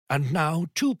And now,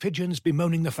 two pigeons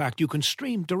bemoaning the fact you can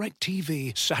stream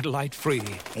DirecTV satellite-free.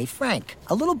 Hey, Frank,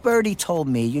 a little birdie told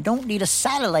me you don't need a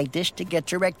satellite dish to get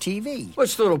DirecTV.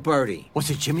 What's little birdie? Was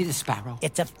it Jimmy the Sparrow?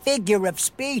 It's a figure of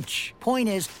speech. Point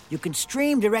is, you can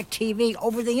stream DirecTV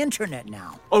over the internet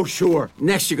now. Oh, sure.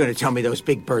 Next you're going to tell me those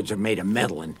big birds are made of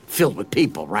metal and filled with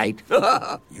people, right?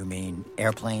 You mean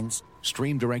airplanes?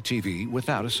 Stream DirecTV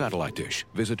without a satellite dish.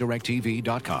 Visit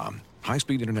DirecTV.com.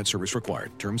 High-speed internet service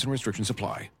required. Terms and restrictions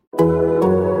apply.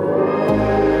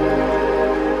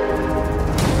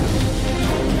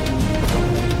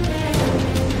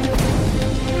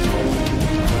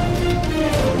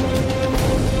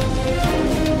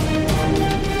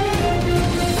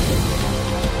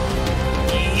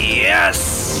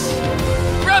 Yes!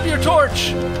 Grab your torch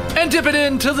and dip it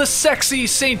into the sexy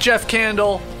St. Jeff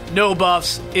candle. No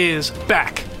Buffs is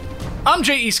back. I'm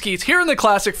J.E. Skeets here in the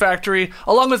Classic Factory,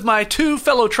 along with my two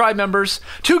fellow tribe members,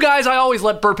 two guys I always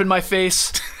let burp in my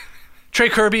face, Trey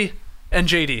Kirby and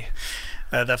JD.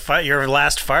 Your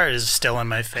last fart is still in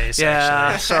my face. Yeah,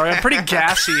 actually. sorry, I'm pretty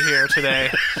gassy here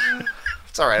today.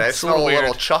 It's all right. I smell a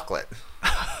little chocolate.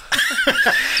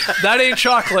 That ain't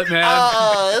chocolate, man.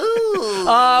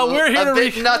 We're here a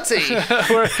bit nutty.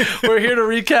 we're here to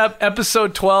recap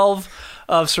episode 12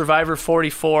 of Survivor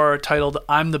 44, titled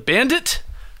 "I'm the Bandit."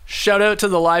 Shout out to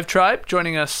the live tribe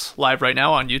joining us live right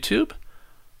now on YouTube.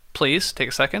 Please take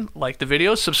a second, like the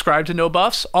video, subscribe to No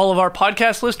Buffs. All of our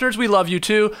podcast listeners, we love you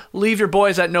too. Leave your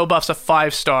boys at No Buffs a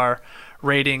 5-star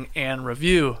rating and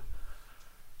review.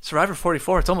 Survivor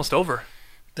 44, it's almost over.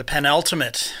 The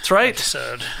penultimate. That's right.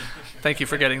 Episode. Thank you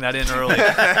for getting that in early.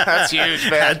 That's huge,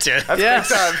 man. That's it. That's Yes.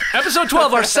 big time. Episode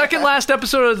 12, our second last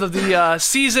episode of the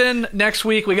season. Next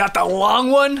week, we got the long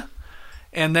one.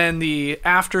 And then the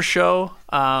after show.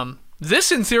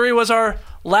 This, in theory, was our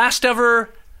last ever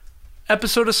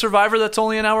episode of Survivor that's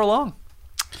only an hour long.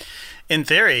 In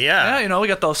theory, yeah. Yeah, we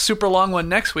got the super long one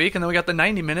next week, and then we got the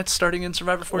 90 minutes starting in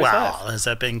Survivor 45. Wow, has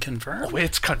that been confirmed? Oh,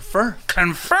 it's confirmed.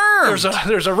 Confirmed!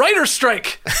 There's a writer's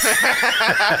strike.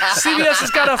 CBS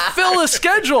has got to fill a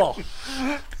schedule.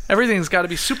 Everything's got to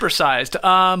be supersized.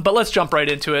 But let's jump right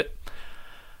into it.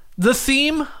 The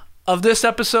theme of this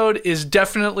episode is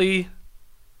definitely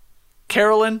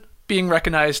Carolyn being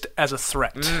recognized as a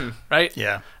threat, right?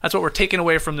 Yeah. That's what we're taking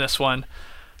away from this one.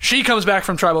 She comes back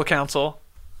from Tribal Council,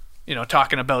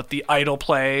 talking about the idol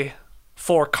play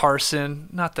for Carson.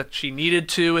 Not that she needed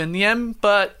to in the end,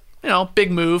 but,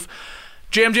 big move.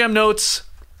 Jam Jam notes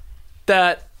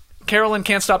that Carolyn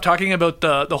can't stop talking about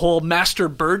the whole master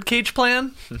birdcage plan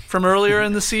from earlier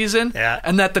in the season,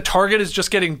 and that the target is just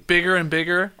getting bigger and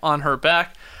bigger on her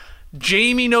back.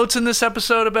 Jamie notes in this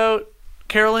episode about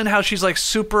Carolyn, how she's like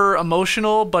super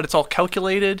emotional, but it's all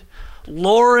calculated.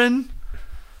 Lauren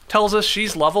tells us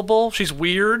she's lovable. She's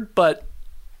weird, but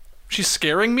she's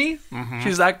scaring me. Mm-hmm.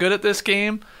 She's that good at this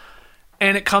game.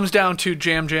 And it comes down to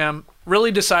Jam Jam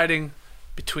really deciding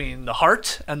between the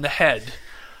heart and the head.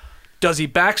 Does he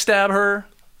backstab her,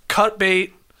 cut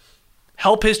bait,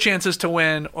 help his chances to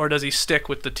win, or does he stick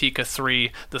with the Tika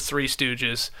 3, the Three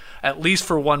Stooges, at least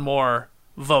for one more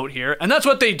vote here? And that's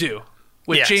what they do.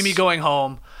 With Jamie going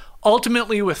home.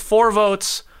 Ultimately, with 4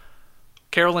 votes,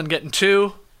 Carolyn getting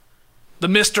 2. The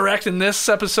misdirect in this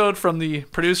episode from the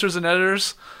producers and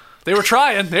editors, they were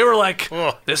trying. They were like,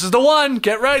 this is the one.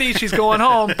 Get ready. She's going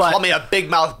home. But Call me a big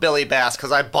mouth Billy Bass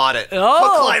because I bought it.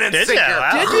 Oh, Line and did sinker. ya?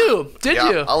 Wow. Did you? Did Yeah,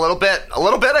 you? A little bit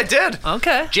I did.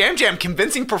 Okay. Jam Jam,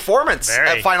 convincing performance Very.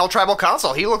 at Final Tribal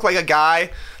Council. He looked like a guy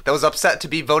that was upset to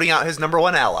be voting out his number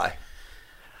one ally.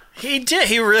 He did.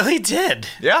 He really did.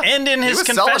 Yeah. And in He his was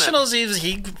selling it. confessionals,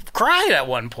 he cried at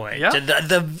one point. Yeah. Just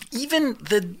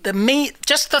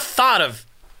the thought of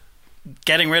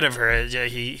getting rid of her,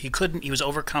 he couldn't. He was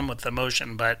overcome with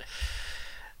emotion. But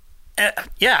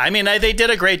they did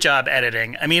a great job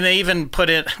editing. I mean, they even put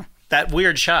in that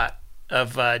weird shot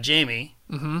of Jamie.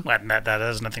 Mm-hmm. Well, that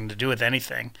has nothing to do with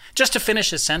anything. Just to finish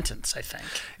his sentence, I think.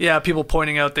 Yeah, people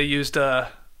pointing out they used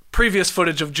previous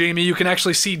footage of Jamie. You can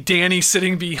actually see Danny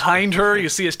sitting behind her. You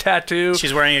see his tattoo.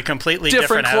 She's wearing a completely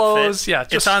Different clothes. outfit. Yeah,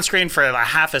 it's on screen for a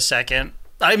half a second.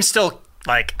 I'm still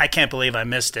like, I can't believe I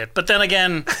missed it. But then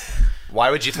again,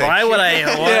 Why would you think? why would I?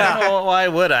 Why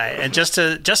would I? And just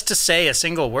to say a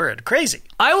single word, crazy.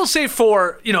 I will say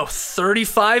for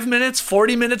 35 minutes,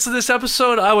 40 minutes of this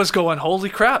episode, I was going, holy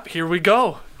crap, here we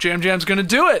go. Jam Jam's going to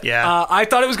do it. Yeah. I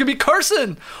thought it was going to be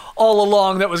Carson all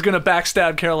along that was going to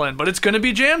backstab Carolyn, but it's going to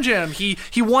be Jam Jam. He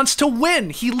wants to win.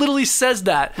 He literally says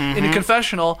that in a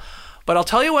confessional. But I'll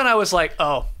tell you when I was like,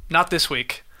 oh, not this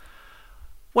week.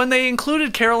 When they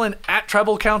included Carolyn at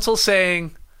Tribal Council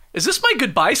saying, is this my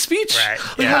goodbye speech? Right.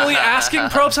 Like, literally asking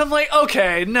Probst. I'm like,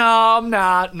 okay, no, I'm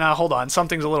not. No, hold on.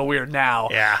 Something's a little weird now.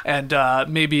 Yeah.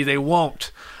 And maybe they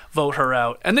won't vote her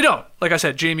out. And they don't. Like I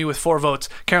said, Jamie with 4 votes,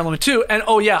 Carolyn with 2. And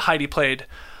oh yeah, Heidi played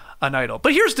an idol.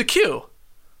 But here's the cue.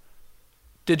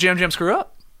 Did Jam Jam screw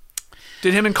up?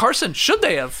 Did him and Carson, should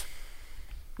they have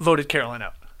voted Carolyn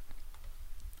out?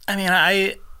 I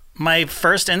mean, my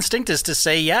first instinct is to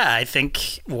say, yeah, I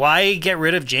think why get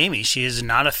rid of Jamie? She is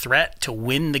not a threat to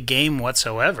win the game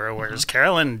whatsoever, whereas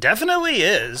Carolyn definitely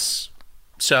is.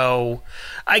 So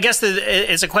I guess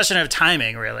it's a question of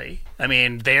timing, really. I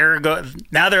mean,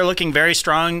 now they're looking very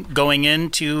strong going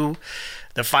into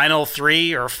the final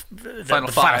 3 or the final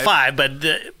 5.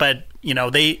 But you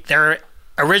know, their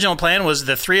original plan was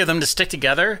the 3 of them to stick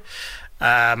together.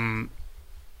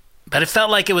 But it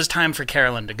felt like it was time for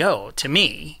Carolyn to go, to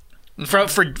me,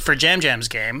 for Jam Jam's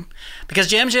game, because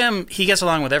Jam Jam, he gets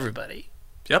along with everybody.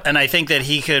 Yep. And I think that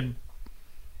he could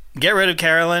get rid of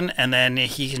Carolyn, and then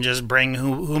he can just bring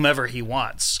whomever he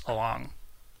wants along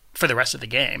for the rest of the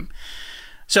game.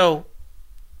 So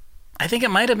I think it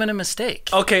might have been a mistake.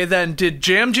 Okay, then did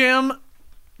Jam Jam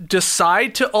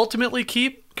decide to ultimately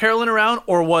keep Carolyn around,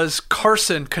 or was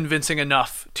Carson convincing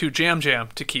enough to Jam Jam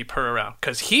to keep her around?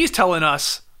 Because he's telling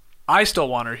us, I still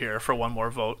want her here for one more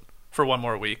vote, for one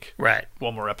more week. Right.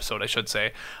 One more episode, I should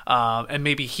say. And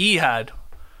maybe he had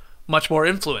much more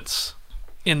influence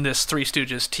in this Three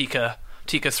Stooges Tika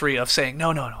 3 of saying,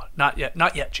 no, not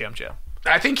yet, Jam Jam.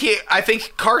 I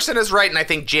think Carson is right, and I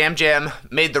think Jam Jam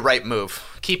made the right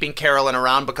move, keeping Carolyn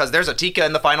around, because there's a Tika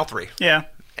in the final 3. Yeah.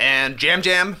 And Jam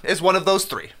Jam is one of those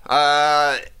 3.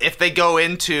 If they go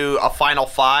into a final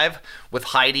 5 with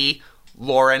Heidi,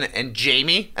 Lauren, and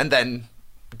Jamie, and then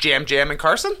Jam Jam and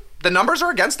Carson, the numbers are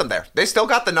against them there. They still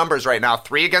got the numbers right now,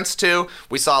 3 against 2.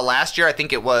 We saw last year, I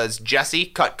think it was Jesse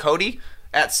cut Cody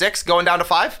at 6, going down to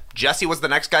 5. Jesse was the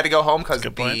next guy to go home because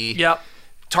the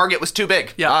target was too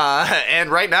big. Yep. And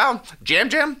right now, Jam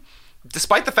Jam,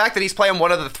 despite the fact that he's playing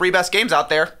one of the 3 best games out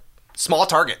there, small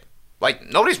target.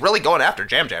 Like, nobody's really going after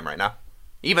Jam Jam right now,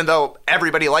 even though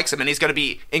everybody likes him, and he's going to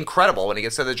be incredible when he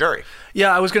gets to the jury.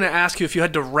 Yeah, I was going to ask you if you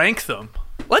had to rank them.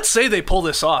 Let's say they pull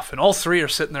this off, and all 3 are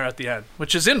sitting there at the end,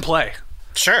 which is in play.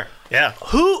 Sure, yeah.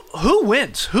 Who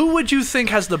wins? Who would you think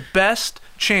has the best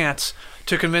chance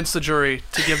to convince the jury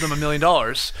to give them $1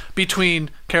 million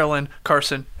between Carolyn,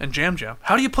 Carson, and Jam Jam?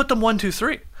 How do you put them 1, 2,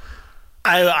 3?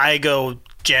 I go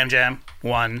Jam Jam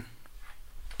 1.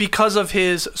 Because of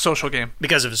his social game.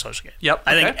 Because of his social game. Yep.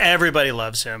 I think everybody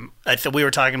loves him. I think we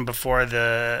were talking before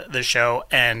the show,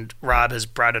 and Rob has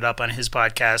brought it up on his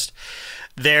podcast.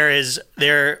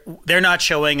 They're not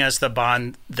showing us the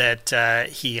bond that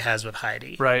he has with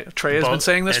Heidi. Right. Trey has been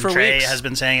saying this for weeks. Trey has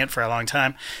been saying it for a long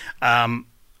time.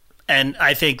 And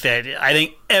I think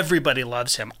everybody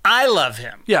loves him. I love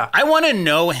him. Yeah. I want to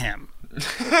know him.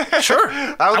 Sure.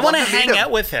 I want to hang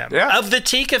out with him. Yeah. Of the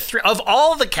Tika 3, of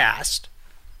all the cast,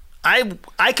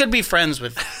 I could be friends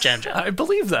with Jam Jam. I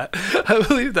believe that.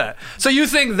 So you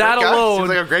think that Great guy. alone Seems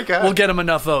like a great guy. will get him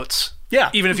enough votes?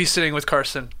 Yeah. Even if he's sitting with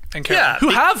Carson and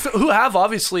Carolyn, Yeah. who have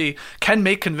obviously can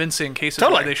make convincing cases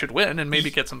why they should win and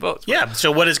maybe get some votes. Yeah.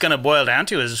 So what it's going to boil down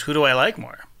to is, who do I like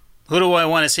more? Who do I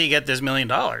want to see get this $1 million?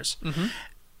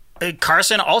 Mm-hmm.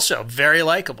 Carson also very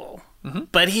likable,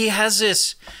 but he has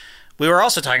this. We were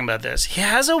also talking about this. He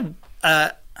has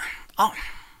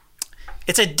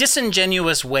it's a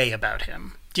disingenuous way about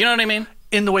him. Do you know what I mean?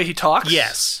 In the way he talks?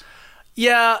 Yes.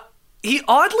 Yeah. He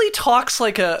oddly talks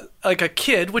like a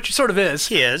kid, which he sort of is.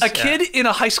 He is. A kid in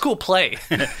a high school play.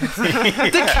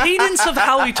 The cadence of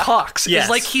how he talks is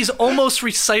like he's almost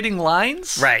reciting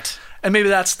lines. Right. And maybe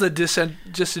that's the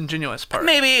disingenuous part.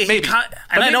 Maybe. Maybe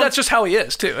that's just how he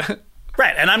is, too.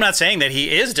 Right. And I'm not saying that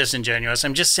he is disingenuous.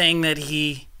 I'm just saying that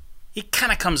he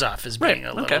kind of comes off as being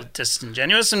a little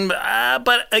disingenuous. And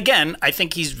but again, I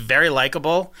think he's very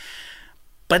likable.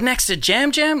 But next to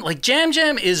Jam Jam, Jam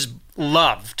Jam is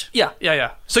loved.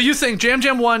 Yeah. So you think Jam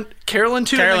Jam 1, Carolyn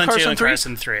 2, and then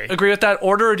Carson 3? Agree with that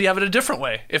order, or do you have it a different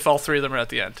way if all 3 of them are at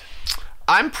the end?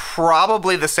 I'm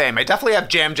probably the same. I definitely have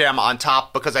Jam Jam on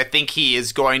top because I think he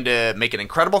is going to make an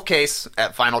incredible case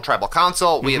at Final Tribal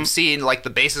Council. Mm-hmm. We have seen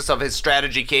the basis of his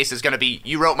strategy case is going to be,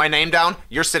 you wrote my name down,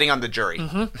 you're sitting on the jury.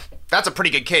 Mm-hmm. That's a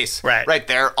pretty good case right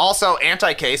there. Also,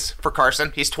 anti-case for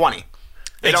Carson, he's 20.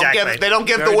 They don't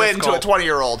give the win to a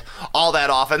 20-year-old all that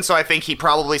often, so I think he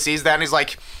probably sees that and he's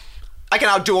like, I can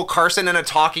outduel Carson in a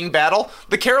talking battle.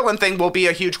 The Carolyn thing will be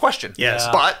a huge question. Yes.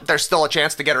 But there's still a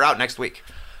chance to get her out next week.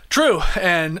 True,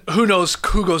 and who knows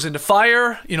who goes into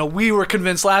fire. We were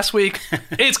convinced last week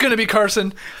it's going to be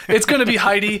Carson. It's going to be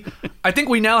Heidi. I think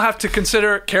we now have to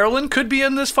consider Carolyn could be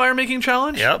in this fire-making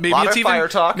challenge. Yep. Maybe Lot it's of even fire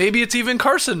talk. Maybe it's even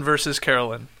Carson versus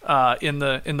Carolyn in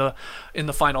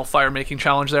the final fire-making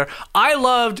challenge there. I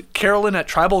loved Carolyn at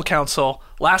Tribal Council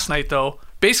last night, though,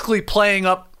 basically playing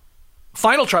up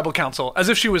final Tribal Council as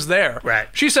if she was there. Right.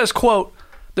 She says, quote,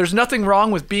 "There's nothing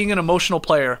wrong with being an emotional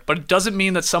player, but it doesn't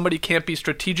mean that somebody can't be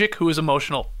strategic who is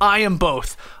emotional. I am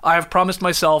both. I have promised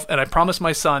myself, and I promised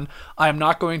my son, I am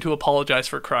not going to apologize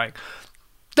for crying."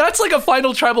 That's like a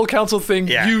final Tribal Council thing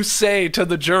you say to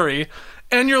the jury,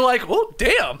 and you're like, oh,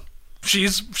 damn,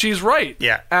 she's right.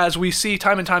 Yeah. As we see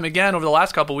time and time again over the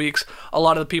last couple weeks, a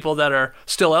lot of the people that are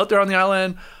still out there on the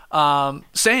island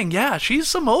saying, yeah,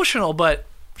 she's emotional, but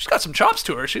she's got some chops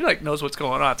to her. She knows what's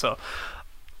going on, so...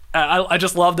 I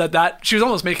just love that she was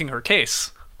almost making her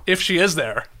case if she is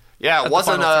there. Yeah, it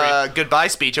wasn't a goodbye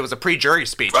speech. It was a pre-jury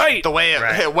speech. Right. The way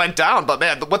it went down. But,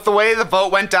 man, with the way the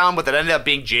vote went down, with it ended up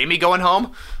being Jamie going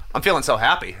home, I'm feeling so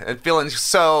happy and feeling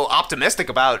so optimistic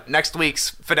about next week's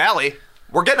finale.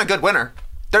 We're getting a good winner.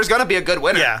 There's going to be a good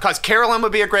winner. Yeah. Because Carolyn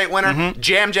would be a great winner.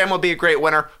 Jam Jam would be a great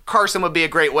winner. Carson would be a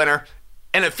great winner.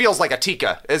 And it feels like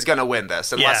Atika is going to win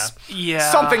this unless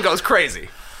something goes crazy.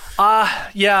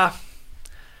 Yeah.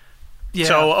 Yeah.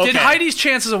 So, okay. Did Heidi's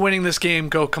chances of winning this game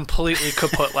go completely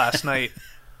kaput last night?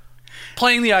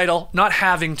 Playing the idol, not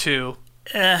having to.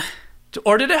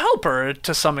 Or did it help her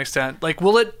to some extent?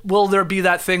 Will there be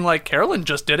that thing like Carolyn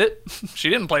just did it? She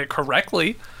didn't play it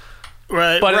correctly.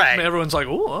 Right. But everyone's like,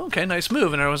 oh, okay, nice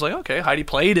move. And everyone's like, okay, Heidi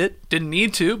played it. Didn't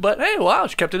need to. But hey, wow,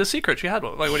 she kept it a secret. She had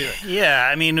one. What do you think? Yeah,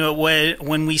 I mean,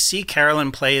 when we see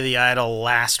Carolyn play the idol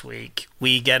last week,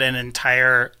 we get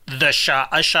a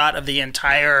shot of the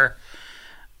entire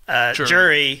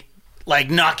jury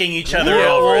knocking each other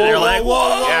over. They're like,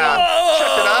 whoa, yeah,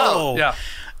 check it out. Yeah.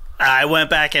 I went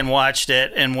back and watched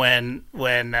it, and when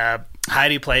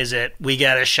Heidi plays it, we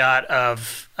get a shot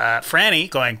of Franny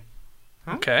going,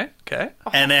 Okay.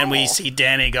 and then we see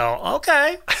Danny go,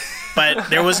 okay. But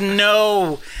there was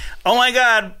no, oh my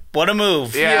God, what a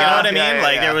move. Yeah, you know what I mean?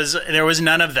 yeah. There was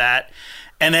none of that.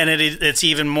 And then it's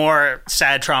even more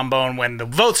sad trombone when the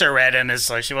votes are read, and it's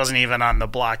like she wasn't even on the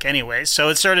block anyway. So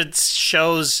it sort of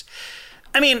shows,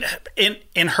 I mean,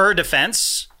 in her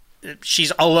defense,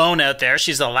 she's alone out there.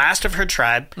 She's the last of her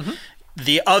tribe. Mm-hmm.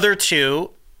 The other two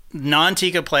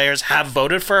non-Tika players have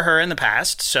voted for her in the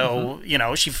past. So,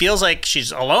 she feels like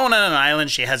she's alone on an island.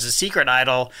 She has a secret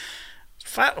idol.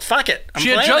 Fuck it. She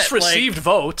had just received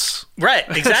votes. Right,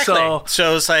 exactly.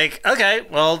 So it's like, okay,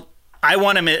 well, I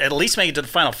want to at least make it to the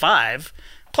final 5.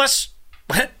 Plus,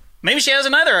 maybe she has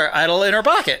another idol in her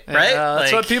pocket, right?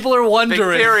 That's what people are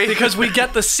wondering. Big theory. Because we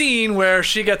get the scene where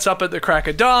she gets up at the crack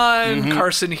of dawn, Mm-hmm.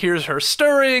 Carson hears her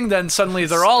stirring, then suddenly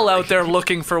they're all out there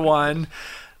looking for one.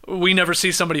 We never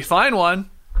see somebody find one.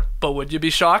 But would you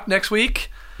be shocked next week?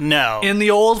 No. In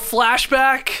the old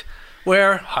flashback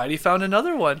where Heidi found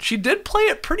another one. She did play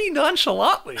it pretty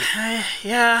nonchalantly.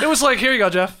 Yeah. It was like, here you go,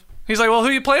 Jeff. He's like, well, who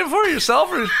are you playing for?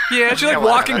 Yourself? Or yeah, she's like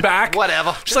walking back.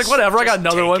 Whatever. She's like, whatever, I got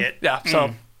another take one. it. Yeah,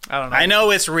 so I don't know. I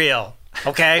know it's real,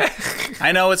 okay?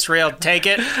 I know it's real. Take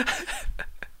it.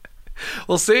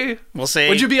 We'll see.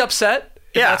 Would you be upset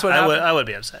if that's what happened? I would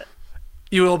be upset.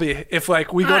 You will be. If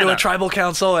we go to a tribal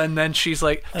council and then she's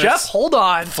like, Jeff, hold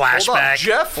on. Flashback.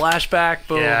 Jeff. Flashback,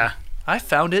 boom. Yeah. I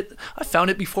found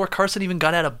it before Carson even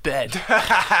got out of bed.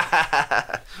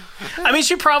 I mean,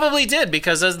 she probably did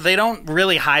because they don't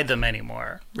really hide them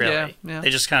anymore, really. Yeah. They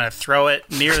just kind of throw it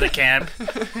near the camp.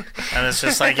 And it's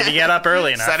just like, if you get up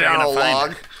early enough, Set it you're on going a to find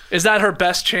log. it. Is that her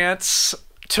best chance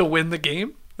to win the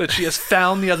game? That she has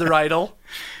found the other idol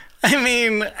I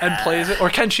mean, and plays it? Or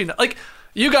can she not? Like,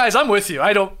 you guys, I'm with you.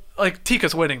 I don't... Like,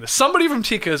 Tika's winning this. Somebody from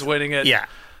Tika is winning it. yeah.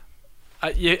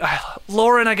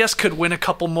 Lauren, I guess, could win a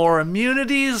couple more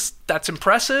immunities. That's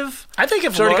impressive. I think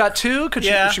if She's already Laura- got 2. Could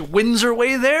Yeah. if she wins her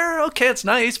way there? Okay, it's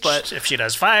nice, but... if she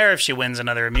does fire, if she wins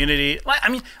another immunity. I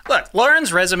mean, look,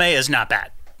 Lauren's resume is not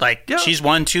bad. She's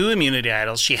won 2 immunity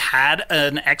idols. She had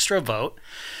an extra vote.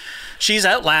 She's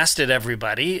outlasted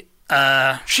everybody.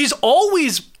 She's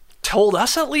always told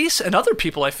us, at least, and other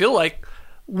people, I feel like,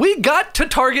 we got to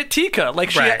target Tika. Like,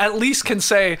 she Right. at least can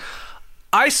say,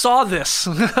 I saw this.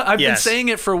 I've been Yes. saying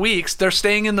it for weeks. They're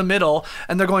staying in the middle,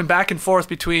 and they're going back and forth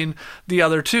between the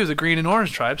other two, the Green and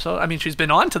Orange tribe. So, I mean, she's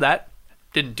been on to that.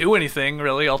 Didn't do anything,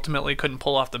 really. Ultimately, couldn't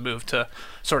pull off the move to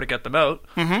sort of get them out.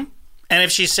 And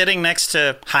if she's sitting next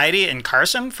to Heidi and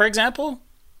Carson, for example,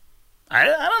 I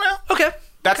don't know. Okay.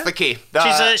 That's the key.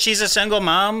 She's a single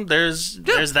mom. There's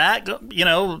that. You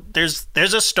know, there's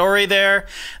a story there.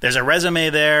 There's a resume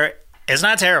there. It's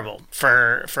not terrible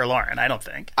for Lauren, I don't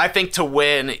think. I think to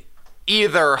win,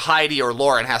 either Heidi or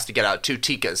Lauren has to get out 2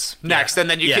 Tikas next, and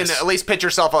then you can at least pitch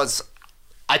yourself as,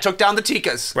 I took down the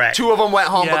Tikas. Right. 2 of them went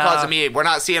home because of me. We're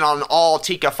not seeing an all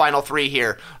Tika final 3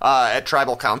 here at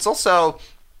Tribal Council, so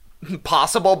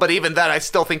possible, but even then, I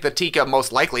still think the Tika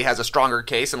most likely has a stronger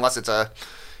case, unless it's a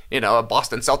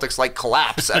Boston Celtics-like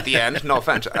collapse at the end. No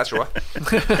offense, Astrowa.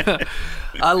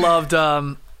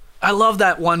 I love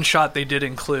that one shot they did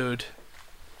include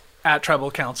at Tribal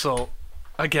Council.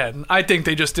 Again, I think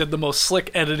they just did the most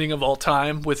slick editing of all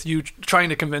time with you trying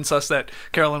to convince us that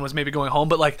Carolyn was maybe going home,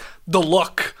 but like the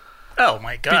look Oh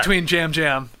my god! between Jam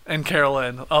Jam and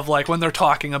Carolyn of like when they're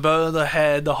talking about the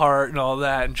head, the heart, and all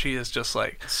that, and she is just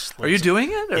like, "Are you doing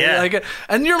it?" Or Yeah. like,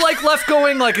 and you're like left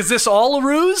going like, "Is this all a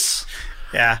ruse?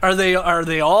 Yeah. Are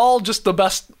they all just the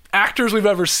best actors we've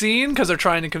ever seen because they're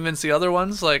trying to convince the other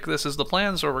ones like this is the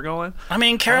plan, so we're going?" I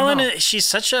mean, Carolyn, she's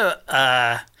such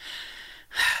a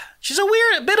she's a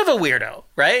bit of a weirdo,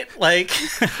 right? Like,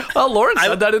 Well, Lauren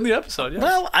said that in the episode. Yeah.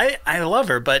 well, I love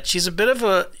her, but she's a bit of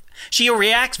a. She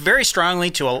reacts very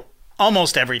strongly to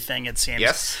almost everything, it seems.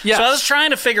 Yes. Yes. So I was trying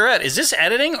to figure out, is this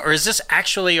editing or is this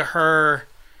actually her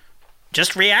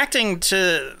just reacting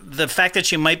to the fact that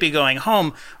she might be going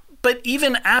home? But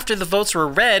even after the votes were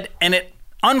read and it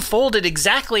unfolded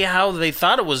exactly how they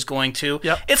thought it was going to,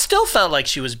 it still felt like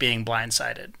she was being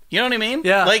blindsided. You know what I mean?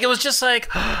 Yeah. Like, it was just like,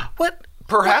 what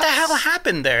Perhaps. the hell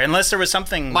happened there? Unless there was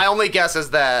something... My only guess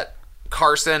is that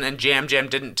Carson and Jam Jam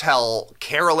didn't tell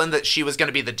Carolyn that she was going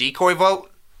to be the decoy vote.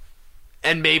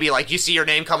 And maybe, like, you see your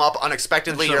name come up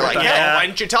unexpectedly, you're like, Yeah. why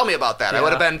didn't you tell me about that? I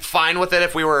would have been fine with it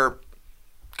if we were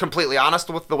completely honest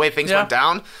with the way things went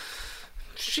down.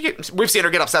 We've seen her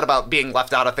get upset about being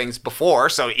left out of things before,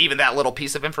 so even that little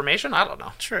piece of information, I don't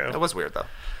know. True. It was weird, though.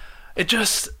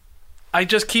 I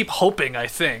just keep hoping, I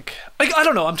think. Like, I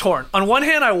don't know, I'm torn. On one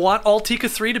hand, I want all Tika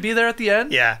 3 to be there at the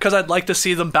end. Yeah. Because I'd like to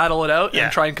see them battle it out Yeah.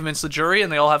 and try and convince the jury, and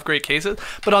they all have great cases.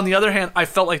 But on the other hand, I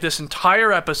felt like this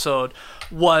entire episode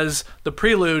was the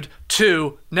prelude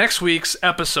to next week's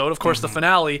episode, of course, the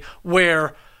finale,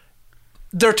 where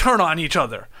they're turn on each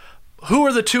other. Who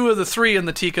are the 2 of the 3 in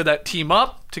the Tika that team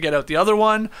up to get out the other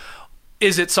one?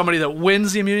 Is it somebody that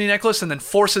wins the immunity necklace and then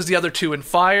forces the other 2 in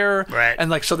fire? Right. And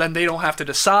like, so then they don't have to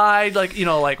decide, like,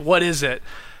 like, what is it?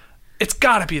 It's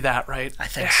gotta be that, right? I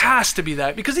think it so. has to be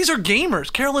that because these are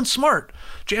gamers. Carolyn's smart.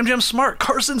 Jam Jam's smart.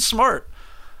 Carson's smart.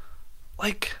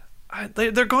 Like,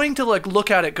 they're going to like look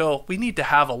at it, go, we need to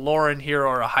have a Lauren here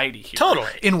or a Heidi here. Totally.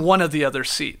 In one of the other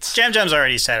seats. Jam Jam's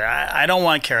already said it. I don't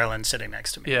want Carolyn sitting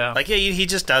next to me. Yeah. Like, he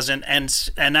just doesn't, and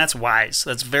that's wise.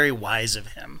 That's very wise of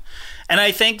him. And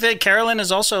I think that Carolyn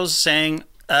is also saying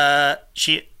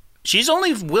she's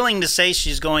only willing to say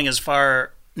she's going as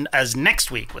far as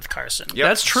next week with Carson. Yep.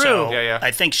 That's true. So Yeah.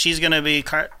 I think she's going to be...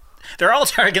 They're all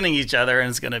targeting each other, and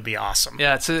it's going to be awesome.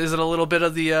 Yeah, is it a little bit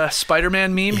of the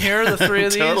Spider-Man meme here? The 3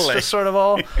 of these Totally. just sort of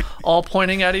all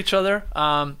pointing at each other.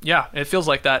 Yeah, it feels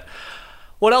like that.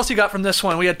 What else you got from this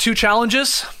one? We had 2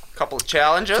 challenges. Couple of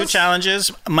challenges. 2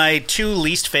 challenges. My 2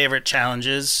 least favorite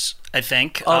challenges, I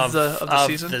think, Of the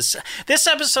season? This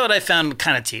episode I found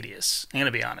kind of tedious. I'm going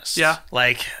to be honest. Yeah.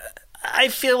 Like, I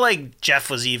feel like Jeff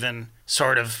was even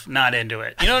sort of not into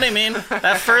it. You know what I mean?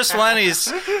 That first one,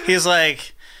 he's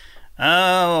like...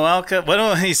 Oh,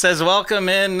 welcome. He says, welcome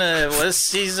in. What's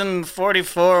season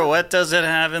 44? What does it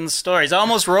have in store? He's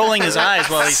almost rolling his eyes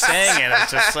while he's saying it.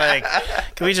 It's just like,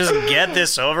 can we just get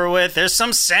this over with? There's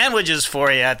some sandwiches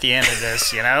for you at the end of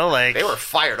this, Like, They were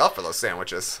fired up for those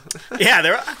sandwiches. yeah,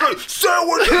 they're...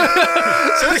 Sandwiches!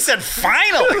 So he said,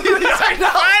 finally!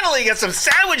 Finally get some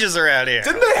sandwiches around here.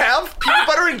 Didn't they have peanut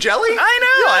butter and jelly? I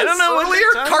know. I don't know what they're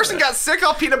Earlier, talking Carson about. got sick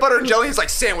off peanut butter and jelly. He's like,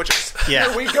 sandwiches. Yeah.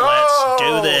 Here we go. Let's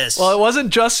do this. Well, it wasn't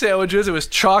just sandwiches. It was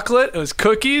chocolate. It was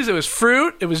cookies. It was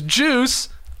fruit. It was juice,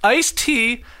 iced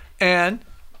tea, and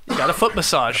you got a foot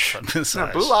massage.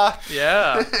 Massage. Boolah.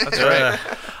 Yeah, that's right.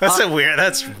 That's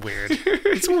weird.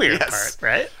 It's a weird Yes. part,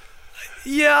 right?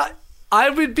 Yeah, I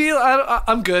would be.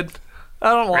 I'm good.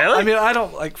 I don't want. Really? I mean, I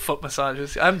don't like foot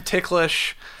massages. I'm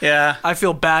ticklish. Yeah. I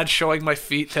feel bad showing my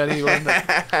feet to anyone.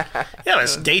 Yeah,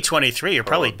 it's day 23. You're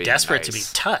probably would be desperate to be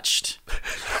nice. touched.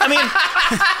 I mean,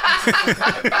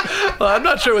 Well, I'm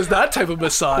not sure it was that type of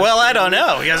massage. well, I don't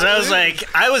know. Because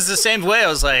I was the same way. I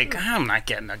was like, I'm not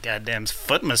getting a goddamn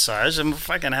foot massage. I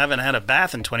fucking haven't had a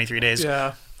bath in 23 days.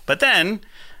 Yeah. But then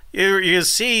you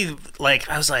see, like,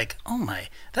 I was like, oh my,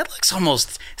 that looks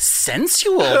almost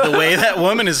sensual the way that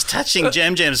woman is touching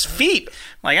Jam Jam's feet.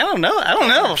 Like, I don't know.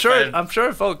 I'm sure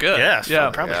it felt good. Yeah,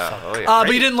 probably felt good.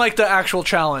 But you didn't like the actual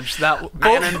challenge.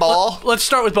 Cannonball? Let's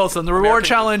start with both of them. The reward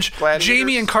challenge, Gladiators?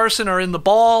 Jamie and Carson are in the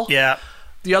ball. Yeah.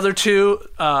 The other two,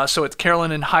 so it's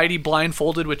Carolyn and Heidi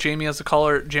blindfolded with Jamie as the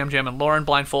caller, Jam Jam and Lauren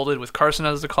blindfolded with Carson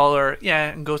as the caller. Yeah,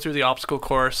 and go through the obstacle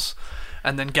course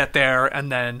and then get there,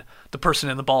 and then the person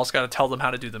in the ball's got to tell them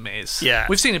how to do the maze. Yeah.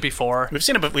 We've seen it before. We've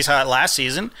seen it, but we saw it last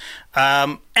season.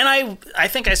 And I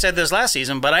think I said this last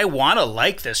season, but I want to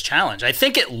like this challenge. I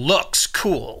think it looks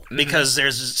cool because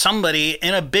there's somebody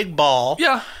in a big ball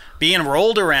being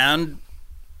rolled around.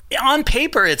 On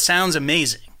paper, it sounds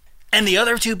amazing. And the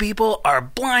other two people are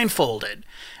blindfolded.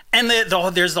 And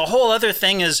there's the whole other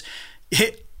thing is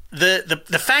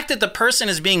the fact that the person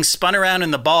is being spun around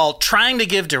in the ball trying to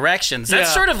give directions.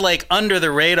 That's sort of like under the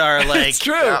radar, like It's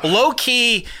true. Low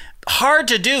key, hard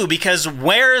to do because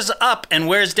where's up and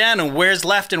where's down and where's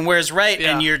left and where's right,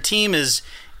 and your team is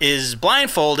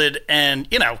blindfolded, and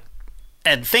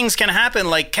and things can happen,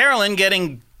 like Carolyn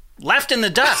getting left in the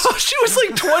dust. She was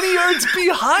like 20 yards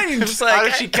behind. It's like, How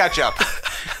did she catch up?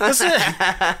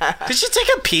 did she take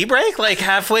a pee break like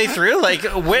halfway through?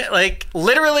 Like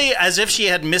literally as if she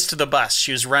had missed the bus.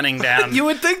 She was running down. You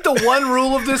would think the one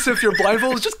rule of this, if you're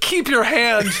blindfolded, is just keep your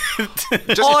hand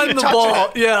on the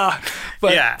ball. Yeah.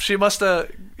 But she must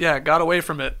have, got away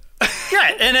from it.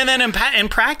 Yeah, and then in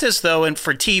practice, though, and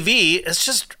for TV, it's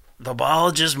just the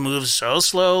ball just moves so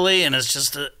slowly, and it's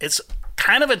just it's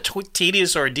kind of a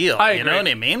tedious ordeal. You know what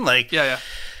I mean? Like, yeah.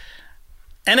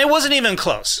 And it wasn't even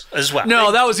close as well.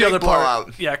 No, that was the other part.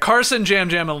 blowout. Yeah, Carson, Jam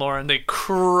Jam, and Lauren, they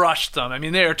crushed them. I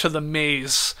mean, they are to the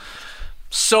maze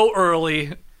so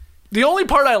early. The only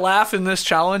part I laugh in this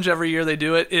challenge every year they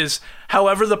do it is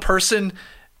however the person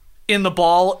in the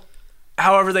ball,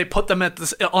 however they put them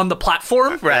on the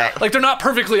platform. Right. Like, they're not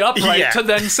perfectly upright to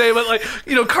then say, but like,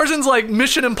 Carson's like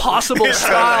Mission Impossible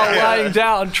style lying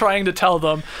down trying to tell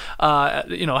them, how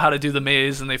to do the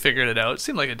maze, and they figured it out. It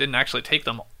seemed like it didn't actually take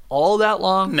them all that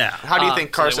long. No. How do you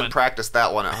think Carson practiced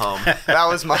that one at home? That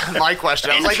was my question.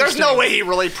 I was like, there's no way he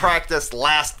really practiced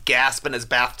last gasp in his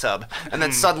bathtub. And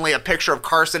then suddenly a picture of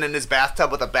Carson in his bathtub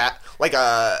with an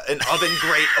oven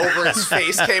grate over his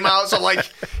face came out. So like,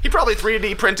 he probably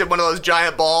 3D printed one of those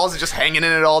giant balls and just hanging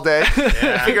in it all day.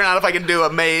 Figuring out if I can do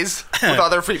a maze with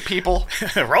other people.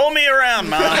 Roll me around,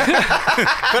 Mom.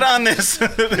 Put on this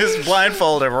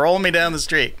blindfold and roll me down the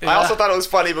street. I also thought it was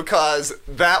funny because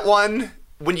that one,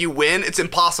 when you win, it's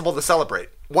impossible to celebrate.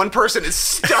 One person is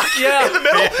stuck in the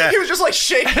middle. He was just like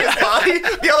shaking his body.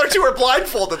 The other two are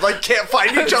blindfolded, like can't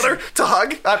find each other to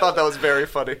hug. I thought that was very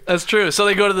funny. That's true. So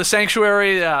they go to the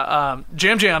sanctuary.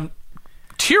 Jam Jam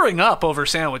tearing up over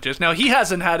sandwiches. Now, he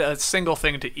hasn't had a single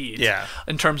thing to eat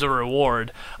in terms of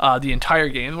reward the entire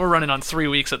game. We're running on 3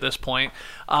 weeks at this point.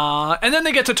 And then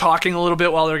they get to talking a little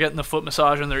bit while they're getting the foot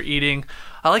massage and they're eating.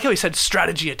 I like how he said,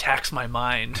 strategy attacks my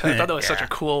mind. I thought that was such a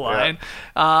cool line.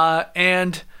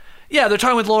 And they're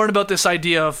talking with Lauren about this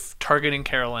idea of targeting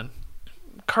Carolyn.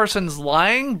 Carson's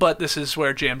lying, but this is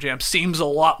where Jam Jam seems a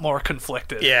lot more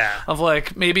conflicted. Yeah. Of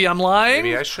like, maybe I'm lying.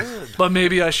 Maybe I should. But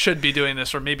maybe I should be doing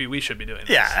this, or maybe we should be doing this.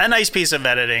 Yeah, a nice piece of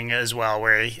editing as well,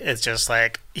 where it's just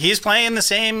like, he's saying the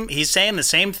same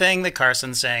thing that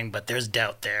Carson's saying, but there's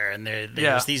doubt there, and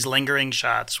there's these lingering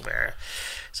shots where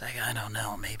it's like, I don't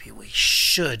know, maybe we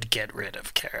should get rid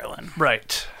of Carolyn.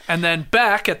 Right. And then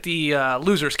back at the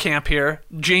losers camp here,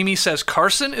 Jamie says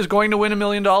Carson is going to win $1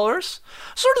 million.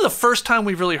 Sort of the first time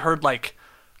we've really heard like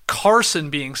Carson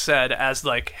being said as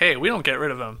like, hey, we don't get rid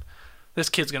of him, this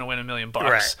kid's going to win $1 million.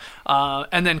 Right.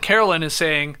 And then Carolyn is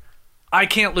saying, I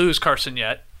can't lose Carson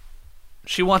yet.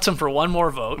 She wants him for one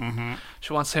more vote. Mm-hmm.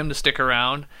 She wants him to stick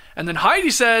around. And then Heidi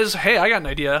says, hey, I got an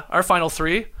idea. Our final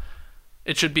three,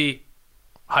 it should be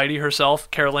Heidi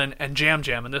herself, Carolyn, and Jam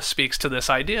Jam. And this speaks to this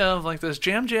idea of like this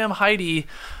Jam Jam Heidi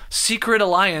secret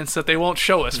alliance that they won't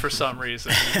show us for some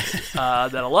reason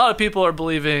that a lot of people are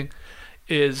believing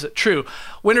is true.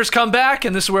 Winners come back,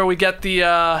 and this is where we get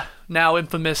the now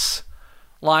infamous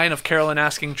line of Carolyn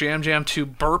asking Jam Jam to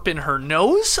burp in her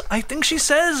nose, I think she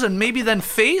says, and maybe then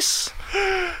face,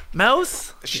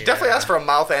 mouth. She definitely asked for a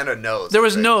mouth and a nose. There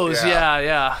was nose,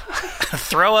 yeah.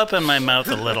 Throw up in my mouth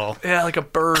a little. Yeah, like a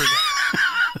bird.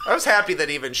 I was happy that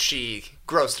even she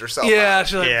grossed herself out. Yeah,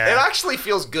 she's like, It actually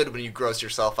feels good when you gross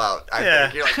yourself out. I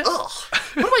think you're like, ugh,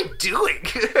 what am I doing?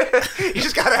 You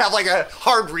just gotta have like a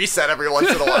hard reset every once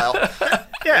in a while.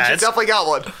 Yeah, she definitely got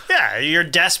one. Yeah, you're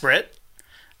desperate.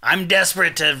 I'm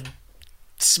desperate to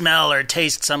smell or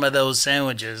taste some of those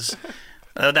sandwiches.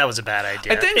 Oh, that was a bad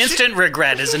idea. I think Instant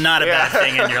regret is not a bad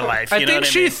thing in your life. You I know think what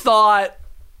she mean? thought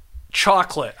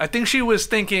chocolate. I think she was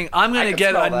thinking, I'm going to can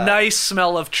get a smell that. nice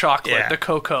smell of chocolate, Yeah. the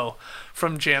cocoa,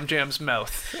 from Jam Jam's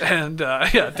mouth. And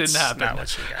it didn't That's happen. not what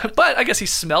she got. But I guess he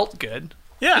smelt good.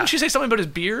 Yeah. Didn't she say something about his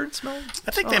beard smelled?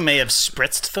 I think they may have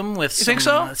spritzed them with You some think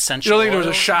so? essential You don't think there was a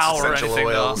oils. shower or Essential anything?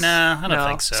 oils. Though? No, I don't No.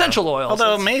 think so. Essential oils.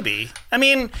 Although That's- maybe. I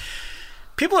mean,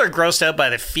 people are grossed out by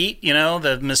the feet,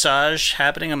 the massage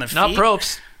happening on the feet. Not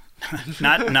Probst.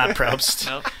 Not Probst.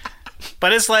 No.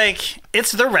 But it's like,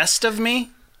 it's the rest of me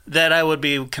that I would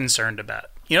be concerned about.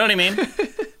 You know what I mean?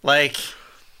 Like,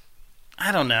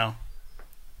 I don't know.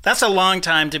 That's a long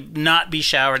time to not be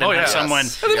showered and Oh, have yeah. someone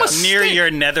Yes. And they must near stink. your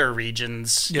nether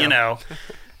regions, Yeah.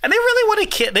 And they really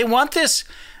want to they want this,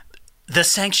 the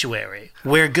sanctuary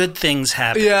where good things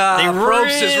happen. Yeah, they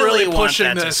Probst is really want pushing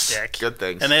that to this. stick. Good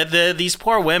things. And these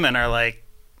poor women are like,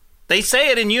 they say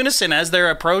it in unison as they're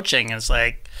approaching. It's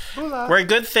like, where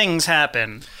good things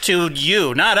happen to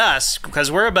you, not us,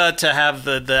 because we're about to have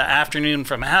the afternoon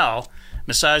from hell,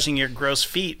 massaging your gross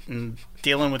feet and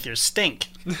dealing with your stink.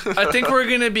 I think we're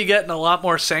going to be getting a lot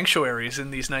more sanctuaries in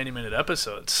these 90-minute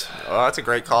episodes. Oh, that's a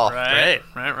great call. Right.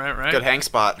 Right. Good hang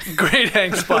spot. Great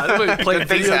hang spot. We playing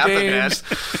things video happen, games,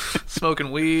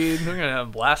 smoking weed. We're going to have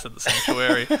a blast at the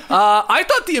sanctuary. I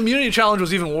thought the immunity challenge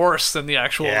was even worse than the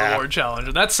actual Yeah. reward challenge,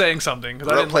 and that's saying something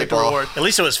because I Real didn't like the play ball. reward. At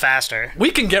least it was faster.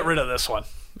 We can get rid of this one.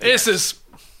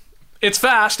 It's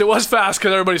fast. It was fast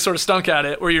because everybody sort of stunk at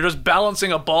it, where you're just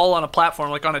balancing a ball on a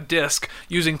platform, like on a disc,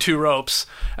 using 2 ropes.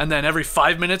 And then every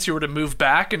 5 minutes you were to move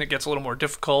back, and it gets a little more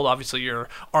difficult. Obviously, your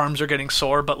arms are getting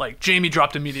sore, but like Jamie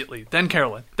dropped immediately, then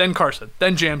Carolyn, then Carson,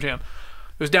 then Jam Jam.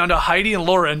 It was down to Heidi and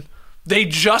Lauren. They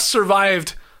just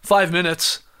survived 5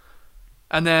 minutes.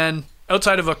 And then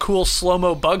outside of a cool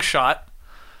slow-mo bug shot,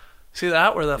 see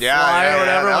that? Where the fly or whatever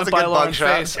that went was a by good bug Lauren's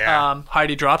shot. face. Yeah.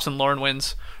 Heidi drops and Lauren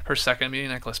wins her second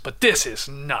immunity necklace. But this is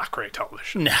not great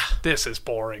television. Nah. This is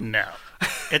boring. No.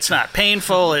 It's not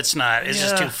painful. It's just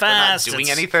too They're not fast. doing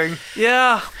It's- anything.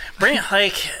 Yeah.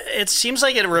 It seems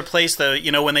like it replaced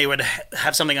when they would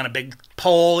have something on a big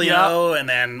pole, Yeah. and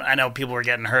then I know people were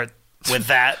getting hurt with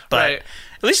that, but Right.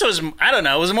 at least it was, I don't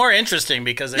know, it was more interesting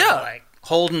because they Yeah. were like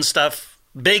holding stuff,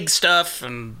 big stuff,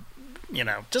 and,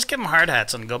 just give them hard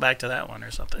hats and go back to that one or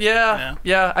something. Yeah.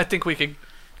 I think we could.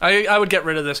 I would get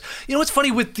rid of this. You know what's funny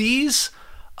with these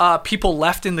people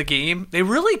left in the game? They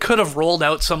really could have rolled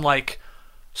out some like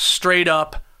straight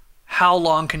up, how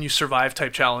long can you survive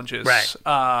type challenges, Right.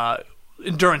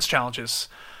 Endurance challenges.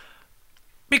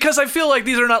 Because I feel like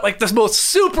these are not like the most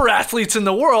super athletes in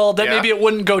the world that Yeah. maybe it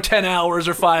wouldn't go 10 hours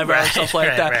or 5 hours, Right, stuff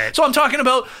like that. right. So I'm talking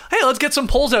about, hey, let's get some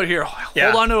poles out here.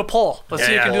 Yeah. Hold on to a pole. Let's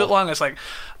see if you can do yeah. it long. It's like,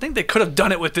 I think they could have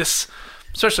done it with this,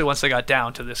 especially once they got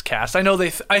down to this cast. I know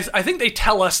I think they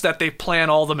tell us that they plan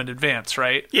all of them in advance,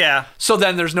 right? Yeah. So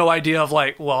then there's no idea of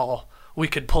like, well, we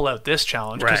could pull out this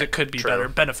challenge because Right. it could be True.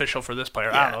 beneficial for this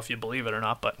player. I Yeah. don't know if you believe it or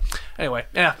not, but anyway,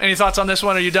 yeah. Any thoughts on this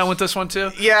one? Are you done with this one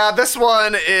too? Yeah, this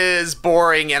one is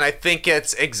boring, and I think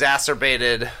it's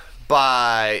exacerbated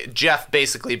by Jeff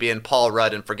basically being Paul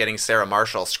Rudd and forgetting Sarah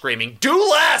Marshall screaming, "Do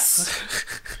less!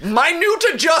 Minute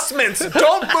adjustments!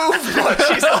 Don't move much!"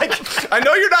 He's like, I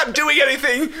know you're not doing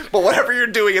anything, but whatever you're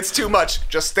doing, it's too much.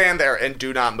 Just stand there and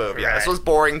do not move. Yeah, this Right. was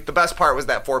boring. The best part was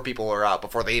that 4 people were out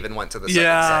before they even went to the second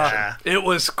section. Yeah, it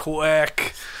was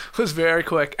quick. It was very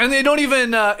quick, and they don't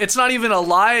even. It's not even a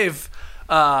live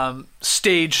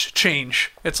stage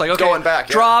change. It's like, okay, Going back,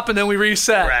 yeah. drop, and then we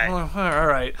reset. Right. Well, all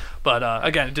right, but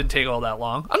again, it didn't take all that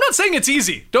long. I'm not saying it's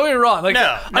easy. Don't get me wrong. Like,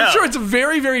 No. I'm sure it's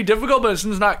very, very difficult, but it's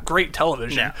not great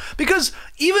television No. because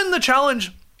even the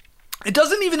challenge. It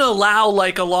doesn't even allow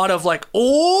like a lot of like,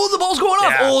 oh, the ball's going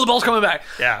off, Yeah. oh, the ball's coming back.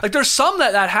 Yeah. Like there's some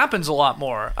that happens a lot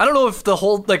more. I don't know if the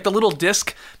whole like the little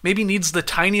disc maybe needs the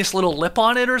tiniest little lip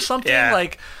on it or something. Yeah.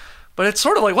 Like, but it's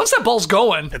sort of like once that ball's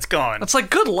going, It's going. it's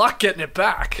like good luck getting it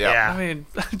back. Yeah. I mean,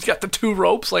 you got the 2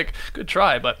 ropes. Like, good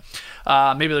try, but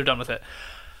maybe they're done with it.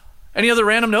 Any other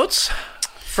random notes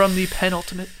from the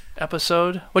penultimate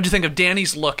episode? What'd you think of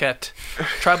Danny's look at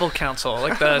Tribal Council?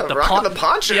 Like the Rocking the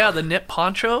poncho. Yeah, the knit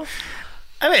poncho.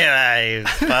 I mean, I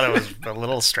thought it was a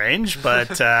little strange,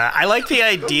 but I like the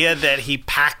idea that he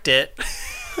packed it,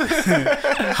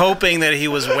 hoping that he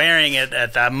was wearing it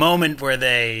at that moment where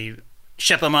they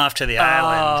ship him off to the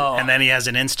island, and then he has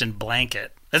an instant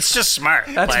blanket. It's just smart.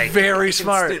 That's very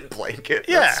smart. Instant blanket.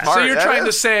 Yeah. That's smart. So you're That trying to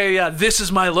is. say, yeah, this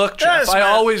is my look, Jeff. Yes, I man.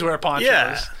 always wear ponchos.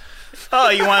 Yeah. Oh,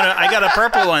 you want to? I got a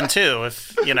purple one too.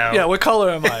 If you know. Yeah, what color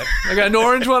am I? I got an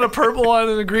orange one, a purple one,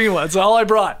 and a green one. That's all I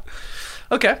brought.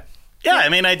 Okay. Yeah, I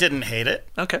mean, I didn't hate it.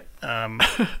 Okay.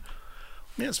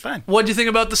 Yeah, it's fine. What do you think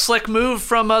about the slick move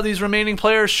from these remaining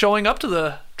players showing up to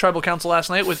the Tribal Council last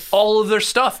night with all of their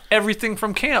stuff, everything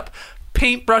from camp,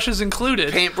 paintbrushes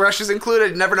included? Paintbrushes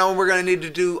included. You never know when we're going to need to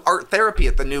do art therapy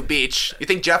at the new beach. You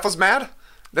think Jeff was mad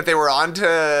that they were on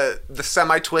to the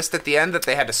semi-twist at the end, that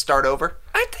they had to start over?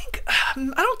 I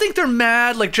don't think they're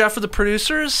mad, like Jeff or the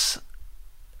producers.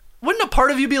 Wouldn't a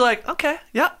part of you be like, okay,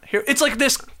 yeah, here. It's like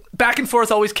this back and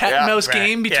forth, always cat and mouse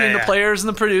game between the players and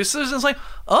the producers. And it's like,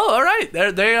 oh, all right,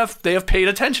 they have paid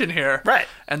attention here, right?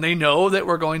 And they know that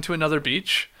we're going to another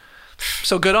beach.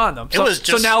 So good on them.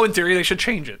 So now, in theory, they should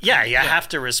change it. Yeah, you have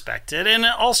to respect it. And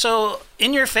also,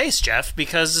 in your face, Jeff,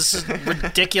 because this is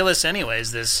ridiculous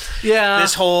anyways, this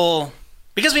whole...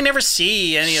 Because we never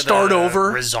see any of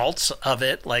the results of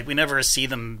it. Like, we never see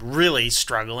them really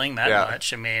struggling that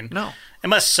much. I mean, no. It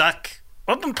must suck.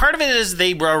 Well, part of it is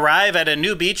they arrive at a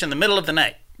new beach in the middle of the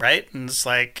night, right? And it's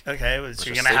like, okay, so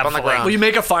you're going to have on the ground. Well, you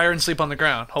make a fire and sleep on the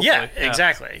ground, hopefully. Yeah,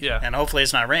 exactly. Yeah. And hopefully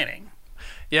it's not raining.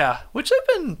 Yeah, which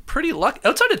they've been pretty lucky.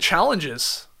 Outside of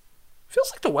challenges,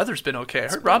 feels like the weather's been okay. I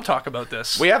heard Rob talk about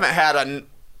this. We haven't had a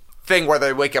thing where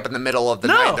they wake up in the middle of the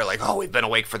night. They're like, oh, we've been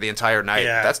awake for the entire night.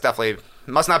 Yeah. That's definitely...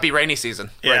 Must not be rainy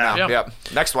season right now. Yeah. Yep.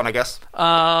 Next one, I guess.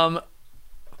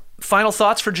 Final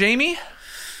thoughts for Jamie?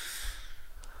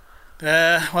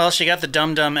 Well, she got the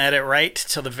dum-dum edit right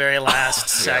till the very last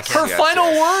second. Her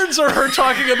final words are her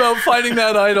talking about finding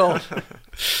that idol.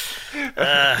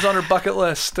 It's on her bucket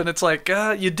list, and it's like,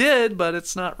 you did, but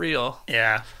it's not real.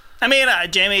 Yeah. I mean,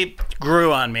 Jamie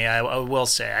grew on me, I will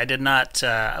say.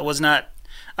 I was not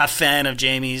a fan of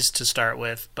Jamie's to start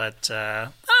with, but I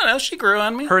don't know, she grew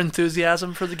on me. Her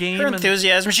enthusiasm for the game.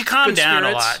 She calmed down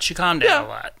a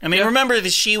lot. I mean, remember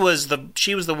that she was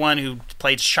the one who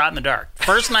played Shot in the Dark.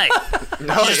 First night. She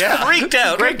just freaked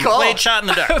out. Great call. Played Shot in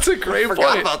the Dark. That's a great point.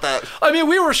 Forgot about that. I mean,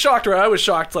 we were shocked, or I was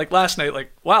shocked, like last night,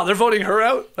 like, wow, they're voting her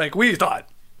out? Like, we thought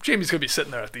Jamie's going to be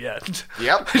sitting there at the end.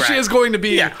 Yep. She is going to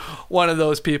be one of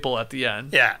those people at the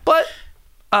end. Yeah. But,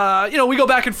 we go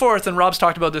back and forth, and Rob's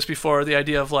talked about this before, the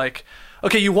idea of like,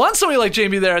 okay, you want somebody like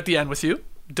Jamie there at the end with you,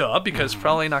 because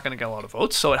probably not going to get a lot of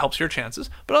votes, so it helps your chances.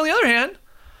 But on the other hand,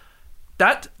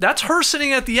 that's her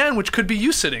sitting at the end, which could be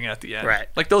you sitting at the end. Right.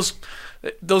 Like those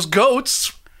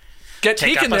goats get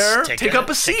taken there, take up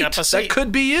a seat. That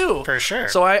could be you. For sure.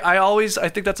 So I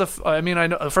think that's I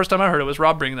know the first time I heard it was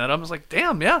Rob bringing that up. I was like,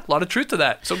 damn, yeah, a lot of truth to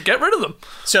that. So get rid of them.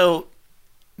 So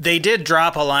they did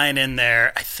drop a line in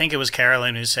there. I think it was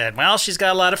Carolyn who said, well, she's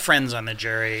got a lot of friends on the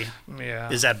jury. Yeah.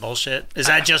 Is that bullshit? Is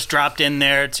that just dropped in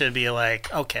there to be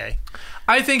like, okay.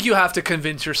 I think you have to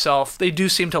convince yourself. They do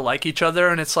seem to like each other,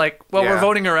 and it's like, well, we're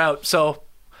voting her out, so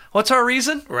what's our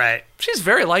reason? Right. She's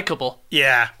very likable.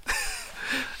 Yeah.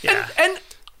 Yeah. And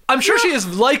I'm sure she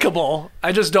is likable.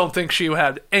 I just don't think she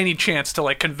had any chance to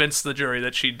like convince the jury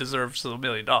that she deserves $1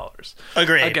 million.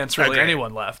 Agreed. Against really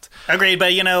anyone left. Agreed,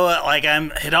 but like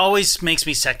it always makes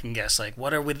me second guess. Like,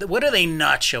 what are they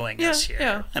not showing us here?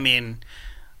 Yeah. I mean,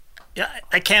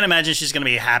 I can't imagine she's going to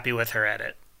be happy with her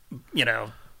edit.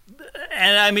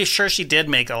 And I'm sure she did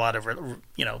make a lot of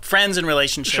friends and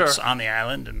relationships on the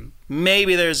island, and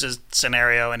maybe there's a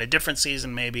scenario in a different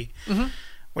season, maybe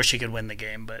where she could win the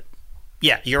game, but.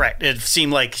 Yeah, you're right. It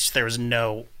seemed like there was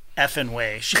no effing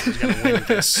way she was going to win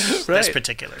this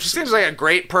particular season. She seems like a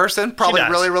great person. Probably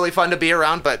really, really fun to be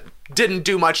around, but didn't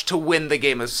do much to win the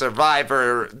game of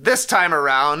Survivor this time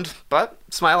around. But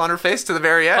smile on her face to the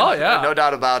very end. Oh, yeah. No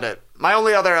doubt about it. My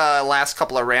only other last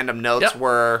couple of random notes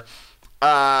were...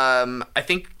 I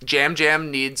think Jam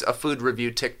Jam needs a food review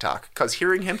TikTok, because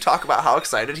hearing him talk about how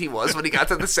excited he was when he got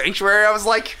to the sanctuary, I was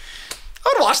like,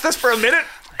 I would watch this for a minute.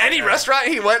 Any restaurant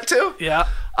he went to. Yeah.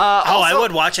 I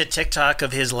would watch a TikTok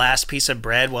of his last piece of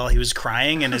bread while he was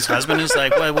crying, and his husband was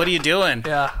like, what are you doing?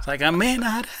 Yeah. It's like, I may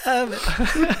not have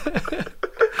it.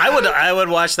 I would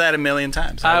watch that a million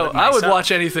times. I would watch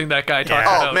anything that guy talked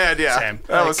about. Oh, man, yeah. Same.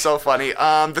 That was so funny.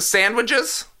 The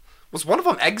sandwiches, was one of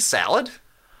them egg salad?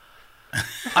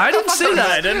 I didn't see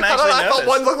that. I didn't actually I thought notice.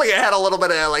 one looked like it had a little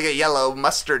bit of like a yellow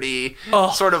mustardy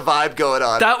sort of vibe going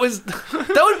on. That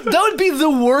would be the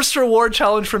worst reward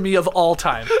challenge for me of all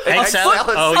time. Egg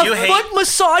salad? Oh, you hate... foot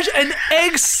massage and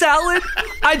egg salad?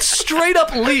 I'd straight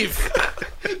up leave.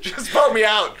 Just vote me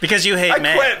out. Because you hate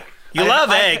mayo. Quit. You love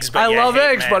eggs, but I love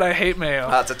eggs, mayo. but I hate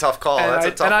mayo. That's a tough call. And That's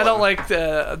a tough one. I don't like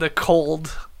the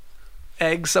cold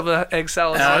some of the egg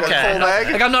salads. Okay. Cold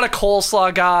egg? Like I'm not a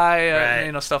coleslaw guy,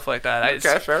 Right. stuff like that.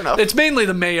 Okay, fair enough. It's mainly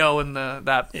the mayo and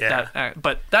that,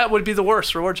 but that would be the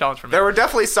worst reward challenge for me. There were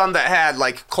definitely some that had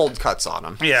like cold cuts on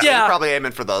them. Yeah. So Yeah. you're probably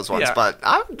aiming for those ones. Yeah. But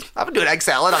I would do an egg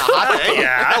salad on a hot day.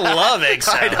 Yeah, I love egg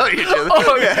I salad. know you do.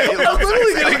 Oh, Yeah, you I'm love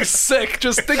literally egg salad. getting sick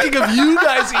just thinking of you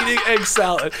guys eating egg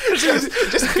salad.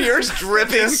 Just beers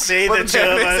dripping. Just see the with two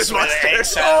of mayonnaise us and with mustard. egg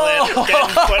salad, getting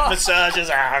foot massages.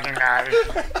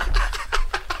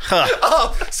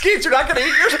 Oh, Skeets, you're not going to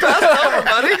eat yours. Pass it over,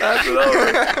 buddy.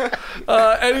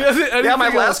 Yeah, My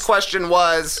last question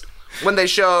was when they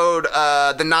showed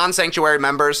the non-sanctuary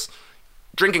members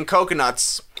drinking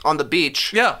coconuts on the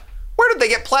beach. Yeah. Where did they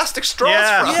get plastic straws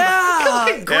Yeah. from? Yeah.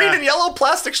 Like green and yellow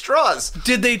plastic straws.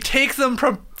 Did they take them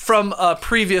from a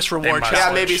previous reward must. Yeah,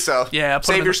 challenge? maybe so. Yeah,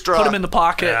 Save your straw. Put them in the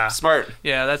pocket. Yeah. Smart.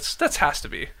 Yeah, that's has to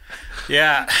be.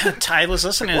 Yeah, I was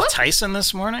listening to Tyson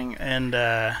this morning, and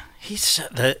he said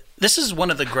that this is one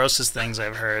of the grossest things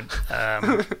I've heard.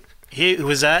 He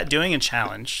was doing a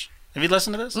challenge. Have you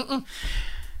listened to this?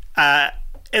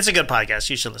 It's a good podcast.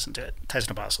 You should listen to it.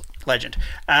 Tyson Apostle, legend.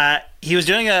 He was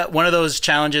doing one of those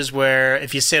challenges where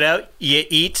if you sit out, you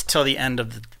eat till the end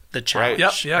of the challenge.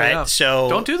 Yep. Yeah. right? Yeah. So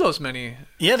don't do those many.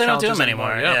 Yeah, they don't do challenges them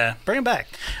anymore. anymore, Yeah. Bring them back.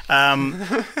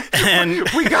 And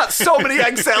We got so many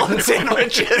egg salad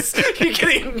sandwiches. You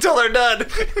can eat until they're done.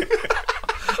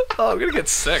 Oh, I'm gonna get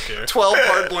sick here. 12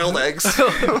 hard-boiled eggs.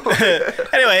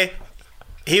 anyway,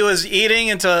 he was eating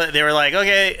until they were like,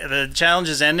 okay, the challenge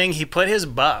is ending. He put his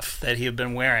buff that he had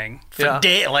been wearing for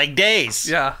days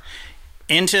Yeah.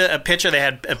 into a pitcher. They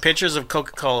had pictures of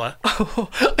Coca-Cola.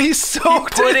 He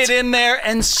soaked Put it in there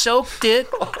and soaked it.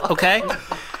 Okay.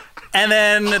 And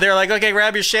then they're like, okay,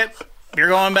 grab your shit. You're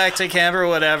going back to camp or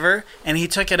whatever. And he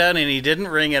took it out and he didn't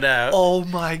wring it out. Oh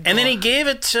my god. And then he gave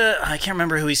it to, I can't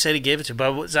remember who he said he gave it to,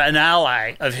 but it was an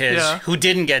ally of his who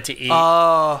didn't get to eat.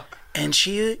 And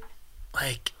she,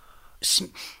 like,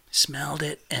 smelled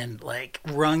it and, like,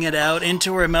 wrung it out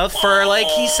into her mouth for, like,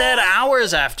 he said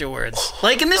hours afterwards.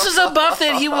 Like, and this is a buff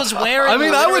that he was wearing I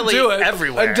mean, I would do it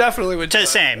everywhere. I definitely would do it.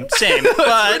 Same.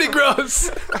 But Pretty gross.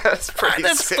 That's pretty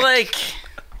that's sick. like...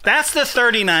 That's the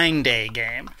 39-day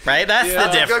game, right? That's the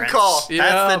Good difference. call. Yeah.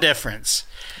 That's the difference.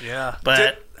 Yeah.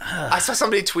 But I saw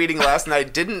somebody tweeting last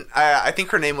night. I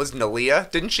think her name was Nalia.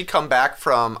 Didn't she come back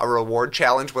from a reward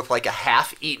challenge with like a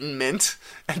half-eaten mint?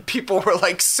 And people were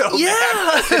like so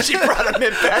mad that she brought a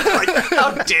mint back. Like,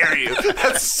 how dare you?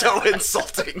 That's so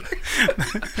insulting.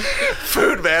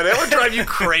 Food, man, it would drive you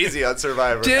crazy on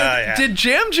Survivor. Did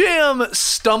Jam Jam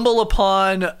stumble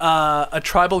upon a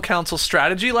tribal council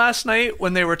strategy last night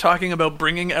when they were talking about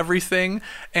bringing everything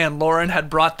and Lauren had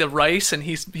brought the rice and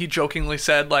he jokingly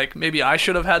said, like, maybe I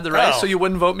should have had the rice so you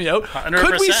wouldn't vote me out? 100%.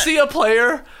 Could we see a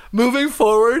player moving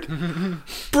forward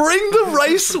bring the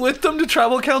rice with them to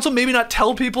tribal council, maybe not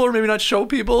tell people or maybe not show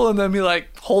people, and then be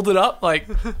like, hold it up, like,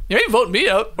 you ain't voting me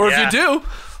out, or if you do,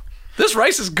 this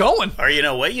rice is going. or you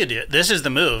know what you do? This is the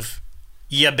move.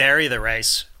 You bury the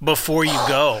rice before you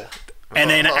go. And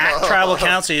then at tribal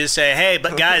council you say, hey,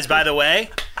 but guys, by the way,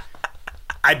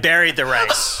 I buried the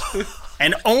rice.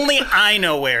 And only I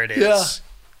know where it is. Yeah.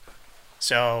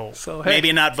 So hey,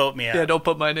 maybe not vote me out. Yeah, don't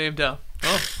put my name down.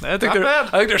 Oh, I think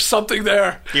bad. there's something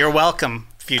there. You're welcome,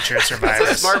 future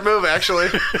survivors. Smart move, actually.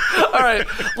 All right,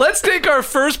 let's take our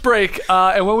first break,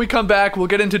 and when we come back, we'll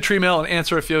get into Tree Mail and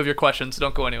answer a few of your questions.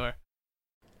 Don't go anywhere.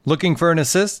 Looking for an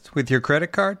assist with your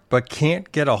credit card, but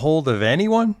can't get a hold of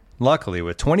anyone? Luckily,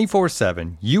 with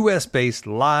 24/7 US-based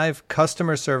live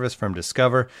customer service from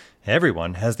Discover,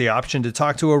 everyone has the option to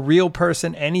talk to a real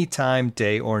person anytime,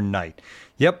 day or night.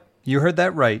 Yep, you heard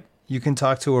that right. You can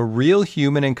talk to a real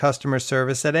human in customer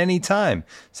service at any time.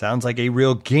 Sounds like a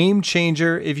real game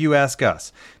changer if you ask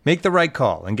us. Make the right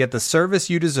call and get the service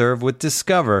you deserve with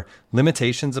Discover.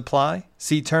 Limitations apply.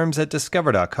 See terms at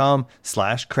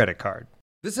discover.com/creditcard.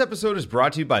 This episode is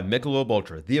brought to you by Michelob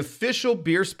Ultra, the official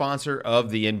beer sponsor of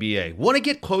the NBA. Want to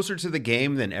get closer to the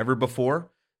game than ever before?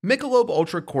 Michelob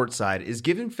Ultra Courtside is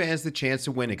giving fans the chance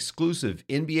to win exclusive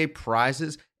NBA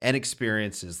prizes and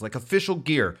experiences like official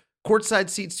gear, courtside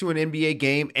seats to an NBA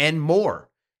game, and more.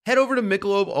 Head over to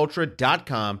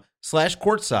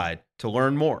MichelobUltra.com/courtside to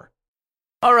learn more.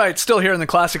 All right, still here in the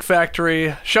Classic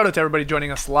Factory. Shout out to everybody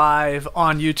joining us live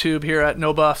on YouTube here at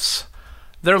No Buffs.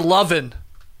 They're loving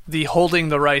the holding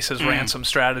the rice as ransom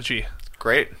strategy.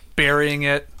 Great. Burying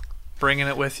it, bringing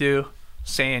it with you,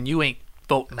 saying you ain't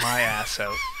voting my ass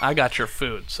out. I got your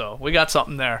food. So we got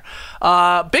something there.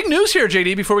 Big news here,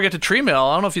 JD, before we get to Tree Mail.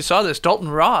 I don't know if you saw this. Dalton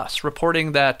Ross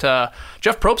reporting that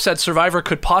Jeff Probst said Survivor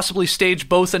could possibly stage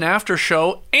both an after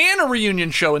show and a reunion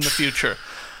show in the future.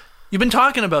 You've been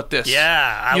talking about this.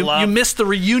 Yeah, You missed the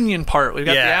reunion part. We've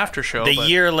got the after show. The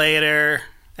year later,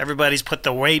 everybody's put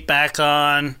the weight back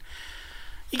on.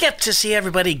 You get to see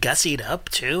everybody gussied up,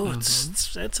 too.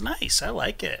 It's nice. I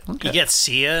like it. Okay. You get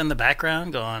Sia in the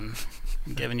background going,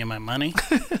 I'm giving you my money.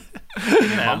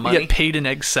 You get paid in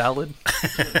egg salad.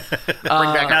 Bring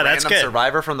back a random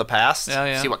survivor from the past.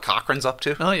 Yeah. See what Cochran's up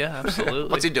to. Oh, yeah,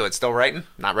 absolutely. What's he doing? Still writing?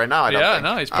 Not right now, I don't think.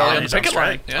 No, he's probably on the picket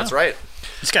line. Yeah. That's right.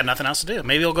 He's got nothing else to do.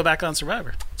 Maybe he'll go back on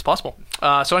Survivor. It's possible.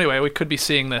 So anyway, we could be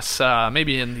seeing this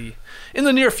maybe in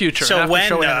the near future. So when,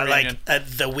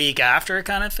 the week after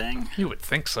kind of thing? You would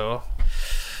think so.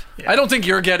 Yeah. I don't think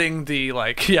you're getting the,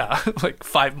 like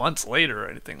 5 months later or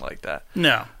anything like that.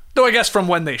 No. Though I guess from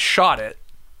when they shot it.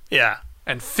 Yeah.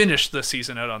 And finished the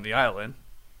season out on the island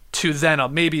to then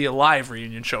maybe a live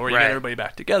reunion show where you get everybody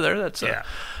back together. That's a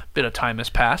bit of time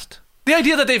has passed. The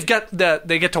idea that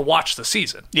they get to watch the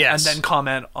season and then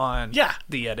comment on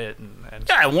the edit and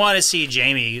I want to see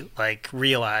Jamie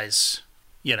realize,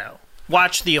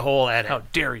 watch the whole edit. How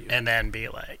dare you? And then be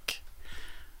like,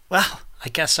 well, I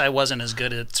guess I wasn't as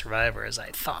good at Survivor as I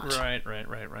thought. Right.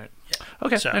 Yeah.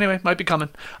 Okay. So, anyway, might be coming.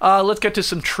 Let's get to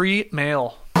some tree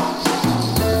mail.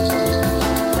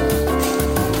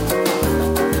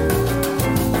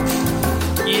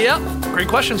 Yep. Great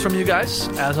questions from you guys,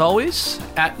 as always.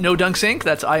 At No Dunks Inc.,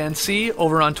 that's INC,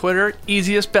 over on Twitter.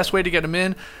 Easiest, best way to get them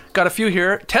in. Got a few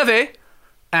here. Teve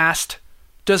asked,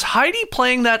 does Heidi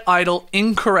playing that idol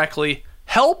incorrectly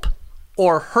help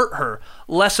or hurt her?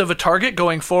 Less of a target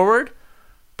going forward,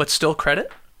 but still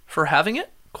credit for having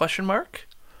it? Question mark.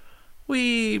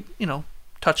 We,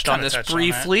 touched on this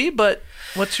briefly, but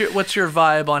what's your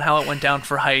vibe on how it went down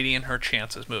for Heidi and her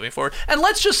chances moving forward? And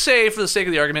let's just say, for the sake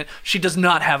of the argument, she does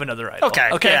not have another idol. Okay.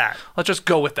 Yeah. Let's just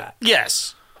go with that.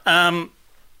 Yes. I'm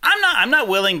not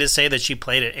willing to say that she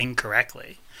played it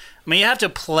incorrectly. I mean, you have to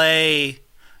play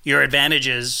your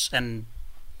advantages and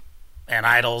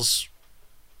idols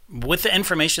with the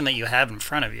information that you have in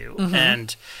front of you. Mm-hmm.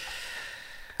 And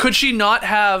could she not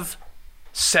have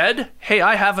said, hey,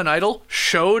 I have an idol,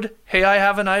 showed, hey, I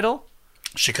have an idol?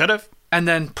 She could have. And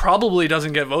then probably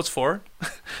doesn't get votes for.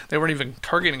 They weren't even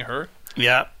targeting her.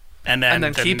 Yeah. And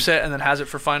then keeps it and then has it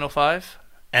for Final Five.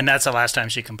 And that's the last time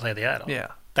she can play the idol. Yeah.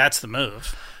 That's the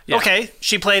move. Yeah. Okay,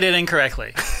 she played it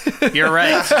incorrectly. You're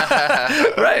right.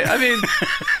 Right. I mean,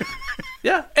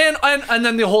 yeah. And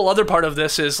then the whole other part of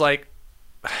this is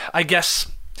I guess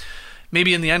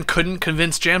maybe in the end couldn't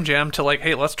convince Jam Jam to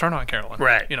hey, let's turn on Carolyn.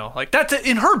 Right. That's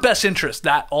in her best interest.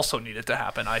 That also needed to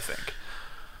happen, I think.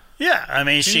 Yeah, I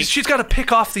mean, she's got to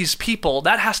pick off these people.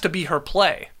 That has to be her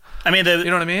play. I mean, you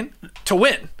know what I mean? To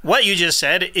win. What you just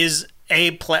said is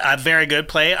a very good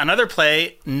play. Another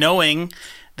play, knowing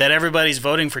that everybody's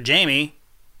voting for Jamie,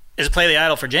 is play the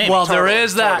idol for Jamie. Well, there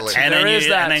is that. Totally. And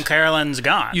And then Carolyn's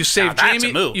gone. You save now, Jamie. that's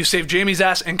a move. You save Jamie's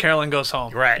ass, and Carolyn goes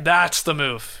home. Right. That's the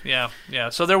move. Yeah.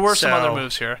 So there were some other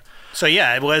moves here. So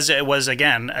yeah, it was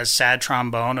again a sad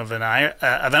trombone of an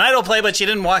idol play, but she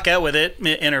didn't walk out with it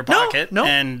in her pocket. No.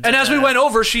 And as we went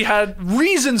over, she had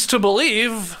reasons to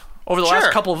believe over the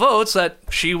last couple of votes that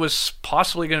she was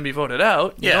possibly going to be voted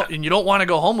out. And you don't want to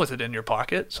go home with it in your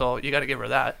pocket, so you got to give her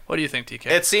that. What do you think, TK?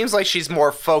 It seems like she's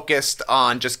more focused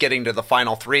on just getting to the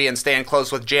final three and staying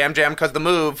close with Jam Jam, because the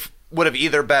move would have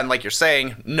either been, like you're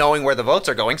saying, knowing where the votes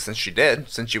are going, since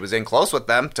she was in close with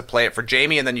them, to play it for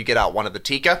Jamie, and then you get out one of the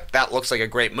Tika. That looks like a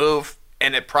great move,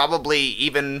 and it probably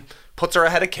even puts her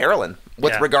ahead of Carolyn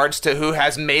with regards to who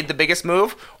has made the biggest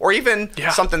move, or even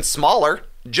something smaller.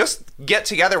 Just get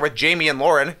together with Jamie and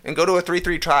Lauren and go to a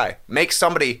 3-3 try. Make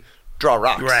somebody draw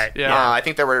rocks. Right. Yeah. I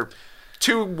think there were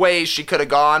two ways she could have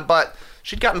gone, but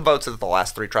she'd gotten votes at the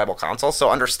last three tribal councils, so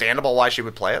understandable why she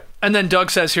would play it. And then Doug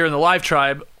says here in the live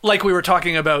tribe, like we were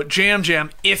talking about Jam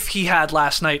Jam, if he had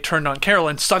last night turned on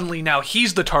Carolyn, suddenly now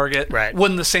he's the target. Right.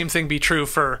 Wouldn't the same thing be true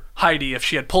for Heidi if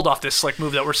she had pulled off this slick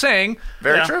move that we're saying?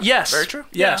 Very true. Yes. Very true.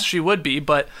 Yes, she would be,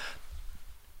 but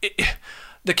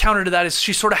the counter to that is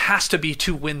she sort of has to be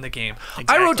to win the game.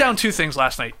 Exactly. I wrote down two things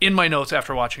last night in my notes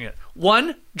after watching it.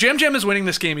 One, Jam Jam is winning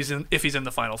this game if he's in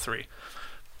the final three.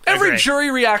 Every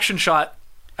jury reaction shot,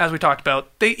 as we talked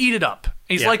about, they eat it up.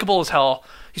 He's likable as hell.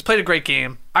 He's played a great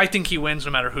game. I think he wins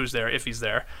no matter who's there, if he's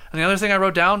there. And the other thing I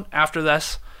wrote down after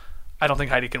this, I don't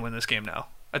think Heidi can win this game now.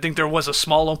 I think there was a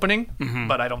small opening,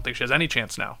 but I don't think she has any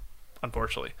chance now,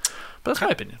 unfortunately. But that's my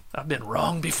opinion. I've been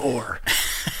wrong before.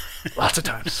 Lots of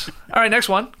times. All right, next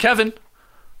one. Kevin,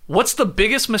 what's the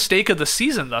biggest mistake of the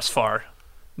season thus far?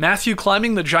 Matthew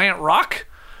climbing the giant rock?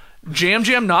 Jam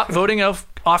Jam not voting off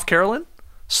Carolyn?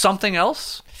 Something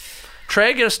else?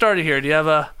 Trey, get us started here. Do you have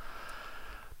a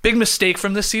Big mistake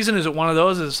from this season? Is it one of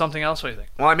those? Is it something else? What do you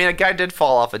think? Well, I mean, a guy did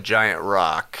fall off a giant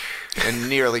rock and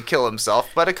nearly kill himself,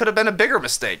 but it could have been a bigger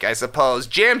mistake, I suppose.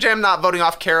 Jam Jam not voting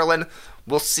off Carolyn,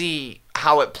 we'll see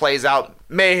how it plays out.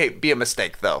 May be a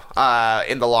mistake, though,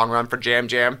 in the long run for Jam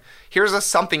Jam. Here's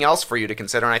something else for you to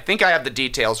consider, and I think I have the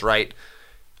details right.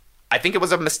 I think it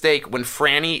was a mistake when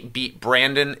Franny beat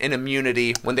Brandon in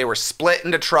immunity when they were split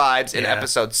into tribes in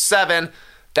episode 7.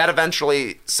 That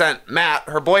eventually sent Matt,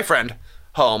 her boyfriend,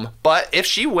 home. But if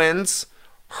she wins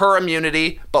her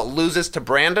immunity but loses to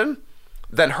Brandon,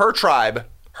 then her tribe,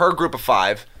 her group of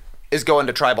 5, is going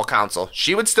to tribal council.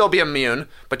 She would still be immune,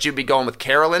 but you'd be going with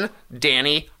Carolyn,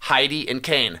 Danny, Heidi, and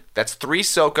Kane. That's 3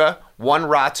 Soka, 1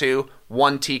 Ratu,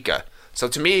 1 Tika. So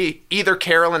to me, either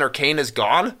Carolyn or Kane is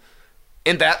gone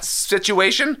in that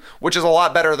situation, which is a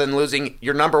lot better than losing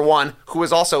your number 1, who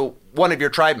is also one of your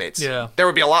tribe mates. Yeah. There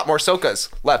would be a lot more Sokas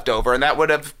left over, and that would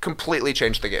have completely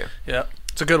changed the game. Yeah,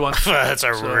 it's a good one. That's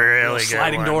a really good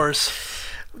sliding one. doors.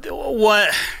 What?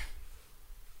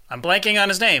 I'm blanking on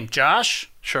his name.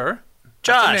 Josh? Sure.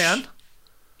 Josh. That's a man.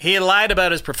 He lied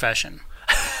about his profession,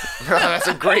 That's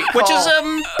a great call. which is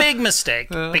a big mistake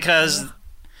because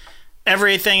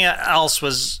everything else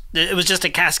was just a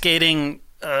cascading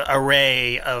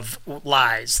array of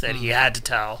lies that he had to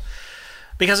tell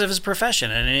because of his profession,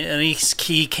 and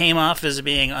he came off as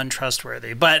being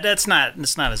untrustworthy. But it's not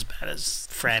as bad as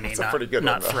Franny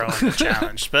not throwing the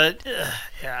challenge. But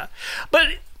yeah, but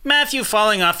Matthew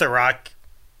falling off the rock,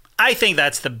 I think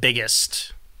that's the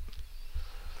biggest.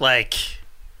 Like,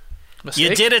 Mistake?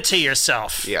 you did it to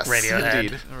yourself. Yes, Radiohead.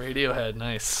 indeed. Radiohead,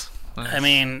 nice. I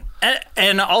mean,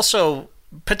 and also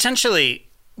potentially,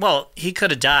 well, he could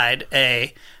have died,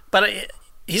 but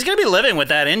he's going to be living with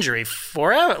that injury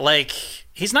forever. Like,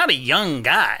 he's not a young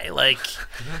guy. Like,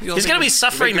 he's going to be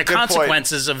suffering the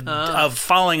consequences of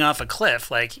falling off a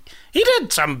cliff. Like, he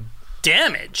did some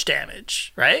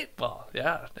damage, right? Well,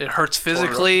 yeah, it hurts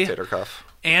physically Rotator cuff.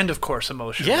 and, of course,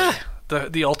 emotionally. Yeah.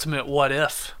 The ultimate what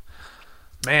if.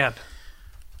 Man.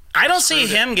 I don't see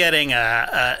him getting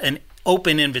an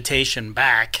open invitation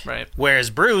back. Right. Whereas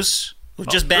Bruce, who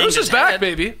just banged Bruce his is back, head-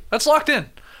 baby. That's locked in.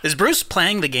 Is Bruce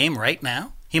playing the game right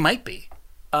now? He might be.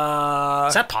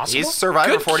 Is that possible? He's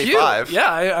Survivor Good 45. cue.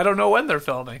 Yeah, I don't know when they're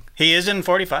filming. He is in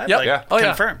 45? Yep. Like, Yeah. Oh, yeah.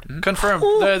 confirmed. Confirmed.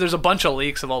 There's a bunch of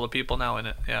leaks of all the people now in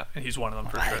it. Yeah, and he's one of them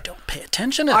for I sure. don't pay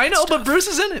attention to I that know, stuff. but Bruce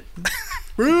is in it.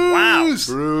 Wow.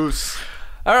 Bruce.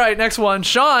 All right, next one.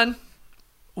 Sean,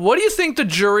 what do you think the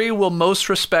jury will most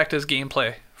respect as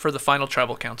gameplay for the final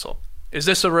tribal council? Is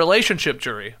this a relationship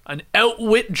jury, an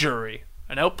outwit jury,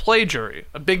 an outplay jury,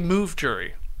 a big move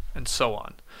jury, and so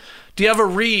on? Do you have a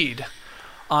read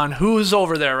on who's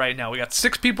over there right now? We got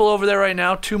 6 people over there right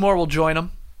now. 2 more will join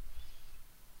them.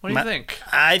 What do you think?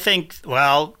 I think,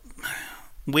 well,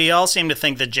 we all seem to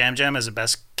think that Jam Jam is the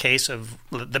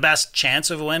best chance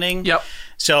of winning. Yep.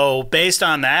 So based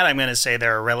on that, I'm going to say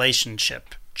they're a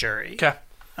relationship jury. Okay.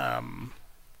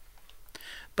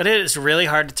 But it is really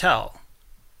hard to tell.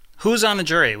 Who's on the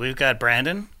jury? We've got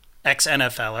Brandon,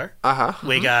 ex-NFLer. Uh-huh.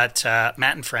 We got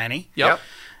Matt and Franny. Yep.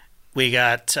 We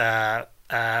got We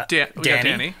got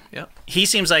Danny. Yep. He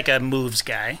seems like a moves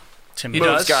guy to me. He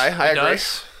does. guy, I He agree.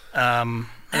 does. And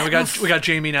we got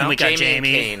Jamie now. And we got Jamie and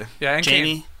Jamie. Kane. Yeah, and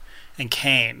Jamie Kane. and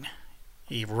Kane.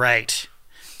 You're right.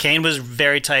 Kane was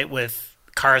very tight with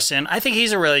Carson. I think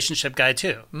he's a relationship guy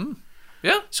too.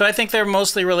 Yeah, So I think they're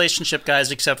mostly relationship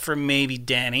guys except for maybe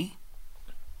Danny.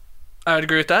 I would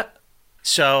agree with that.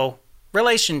 So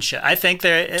relationship. I think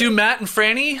they're Do Matt and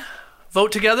Franny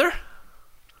vote together?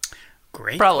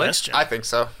 great Probably. question. I think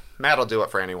so. Matt will do what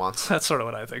Franny wants. That's sort of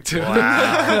what I think too.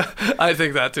 Wow. I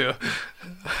think that too.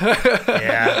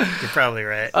 Yeah, you're probably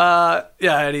right.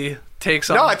 Yeah, Eddie takes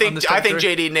on. No, I on think this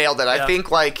JD nailed it. Yeah. I think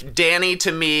like Danny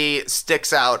to me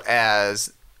sticks out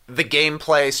as the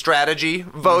gameplay strategy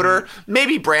voter.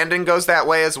 Maybe Brandon goes that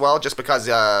way as well, just because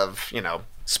of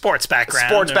Sports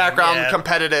background. Yeah.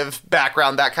 competitive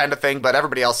background, that kind of thing. But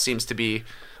everybody else seems to be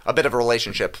a bit of a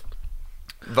relationship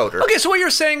voter. Okay, so what you're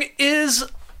saying is,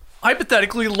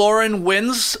 hypothetically, Lauren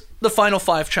wins the Final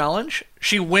 5 challenge.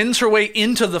 She wins her way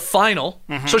into the final.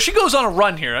 So she goes on a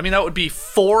run here. I mean, that would be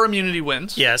 4 immunity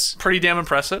wins. Yes. Pretty damn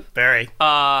impressive. Very.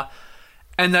 And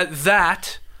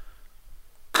that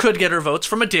could get her votes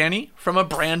from a Danny, from a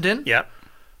Brandon. Yep.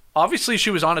 Obviously, she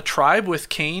was on a tribe with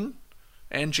Kane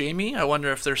and Jamie. I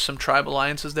wonder if there's some tribe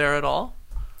alliances there at all.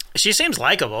 She seems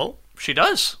likable, She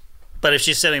does. but if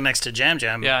she's sitting next to Jam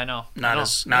Jam, Yeah, I know. not I know.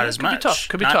 as Yeah, as could much. Be tough.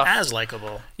 Could be not tough. as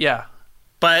likable. Yeah.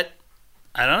 But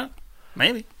I don't know.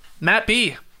 Maybe. Matt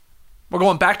B. We're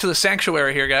going back to the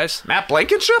sanctuary here, guys. Matt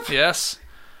Blankenship? Yes.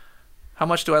 How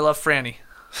much do I love Franny?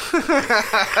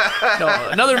 No,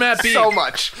 another Matt B. So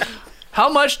much. How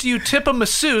much do you tip a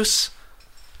masseuse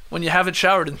when you haven't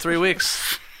showered in 3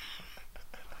 weeks?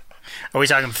 Are we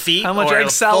talking feet How much or egg a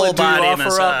salad full do you body offer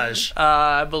massage? up?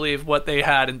 I believe what they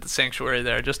had in the sanctuary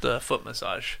there, just a foot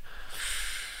massage.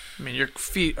 I mean, your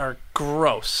feet are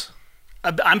gross.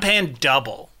 I'm paying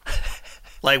double.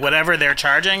 Like whatever they're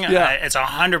charging, Yeah. it's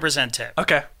 100% tip.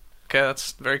 Okay,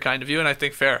 that's very kind of you, and I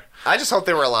think fair. I just hope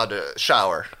they were allowed to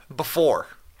shower before.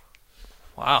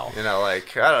 Wow. You know,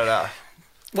 like, I don't know.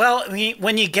 Well,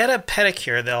 when you get a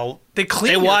pedicure, They clean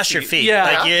they your wash your feet. feet. Yeah.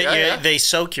 Like Yeah. they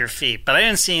soak your feet. But I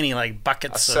didn't see any like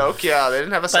buckets of Soak? Yeah, they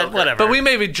didn't have a soak. But whatever. But we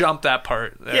maybe jumped that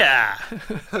part. There. Yeah.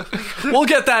 We'll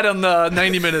get that on the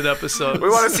 90-minute episode. We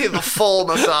want to see the full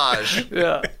massage.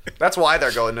 Yeah. That's why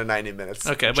they're going to 90 minutes.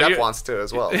 Okay, but Jeff you're- wants to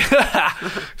as well.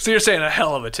 So you're saying a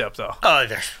hell of a tip, though. Oh,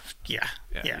 yeah.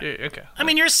 Okay. I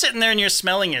mean, you're sitting there and you're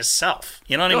smelling yourself.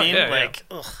 You know what I mean? yeah, like,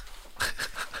 yeah. ugh.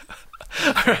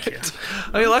 Right.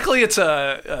 I mean, luckily it's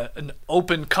an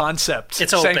open concept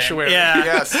It's open. sanctuary. Yeah.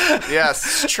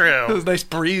 Yes. It's true. There's a nice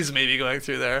breeze maybe going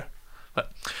through there.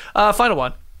 But final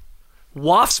one.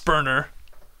 Wafsburner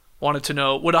wanted to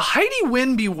know, would a Heidi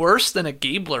win be worse than a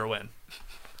Gabler win?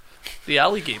 The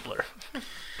Alley Gabler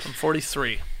from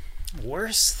 43.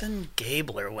 Worse than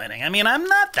Gabler winning. I mean, I'm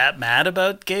not that mad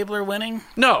about Gabler winning.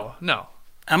 No.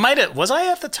 Was I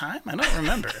at the time? I don't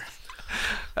remember.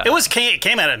 It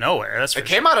came out of nowhere. That's for It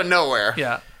sure. came out of nowhere.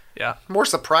 Yeah. More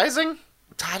surprising?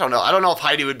 I don't know. I don't know if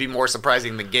Heidi would be more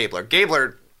surprising than Gabler.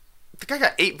 Gabler, I think I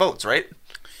got 8 votes, right?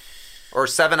 Or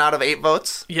 7 out of 8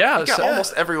 votes? Yeah. He got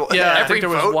almost every Yeah, I every think there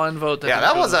was vote. one vote. Yeah,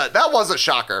 that was a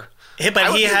shocker. But I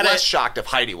would he be had less shocked if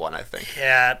Heidi won, I think.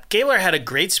 Yeah, Gabler had a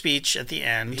great speech at the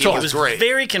end. He was was great.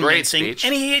 very Great convincing, speech.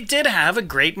 and he did have a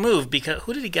great move because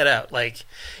who did he get out? Like,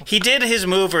 he did his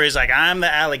move where he's like, "I'm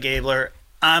the Alley Gabler.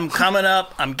 I'm coming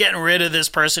up. I'm getting rid of this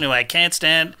person who I can't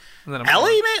stand." And then I'm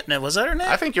Ellie, man, was that her name?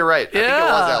 I think you're right. I think it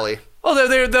Yeah. was Ellie. Oh,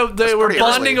 they were pretty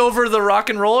bonding early. over the rock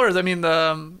and rollers. I mean,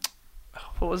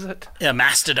 what was it? Yeah,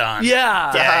 Mastodon.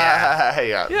 Yeah.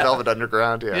 Yeah. Velvet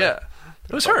Underground. Yeah. Yeah.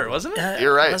 It was her, wasn't it?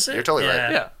 You're right. Was it? You're totally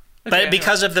right. Yeah. But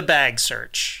because of the bag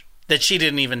search that she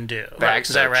didn't even do. Bag Is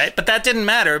that search. right? But that didn't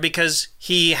matter because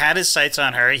he had his sights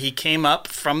on her. He came up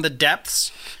from the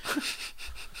depths,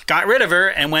 got rid of her,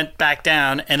 and went back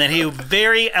down. And then he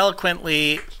very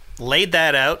eloquently laid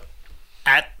that out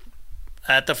at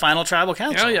the final tribal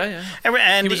council. Yeah.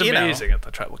 And He was amazing at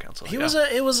the tribal council.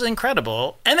 It was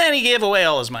incredible. And then he gave away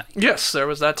all his money. Yes, there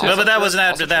was that too. But that was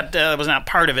not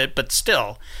part of it. But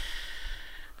still.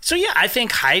 So yeah, I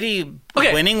think Heidi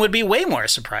winning would be way more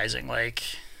surprising. Like,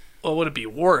 Well, would it be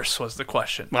worse was the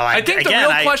question. Well, I think the again,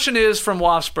 real question is from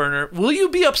Wafsburner, will you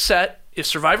be upset if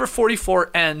Survivor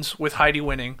 44 ends with Heidi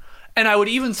winning? And I would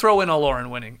even throw in a Lauren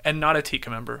winning and not a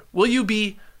Tika member. Will you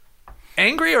be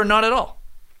angry or not at all?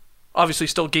 Obviously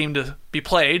still game to be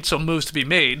played, so moves to be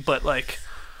made, but like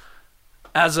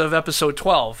as of episode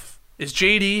 12, is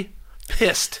JD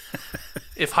pissed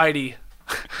if Heidi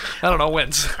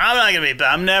wins?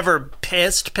 I'm never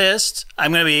pissed.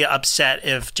 I'm gonna be upset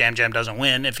if Jam Jam doesn't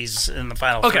win, if he's in the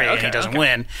final three and he doesn't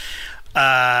win.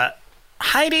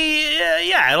 Heidi,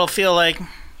 it'll feel like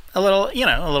a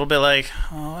little bit like,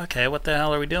 oh, okay, what the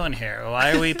hell are we doing here?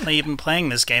 Why are we even playing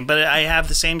this game? But I have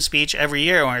the same speech every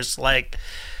year where it's like,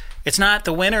 it's not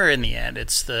the winner in the end.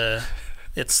 It's the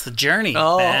journey,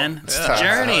 man. It's the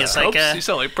journey. It's like you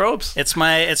sound like Probst. It's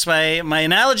my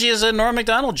analogy is a Norm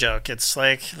Macdonald joke. It's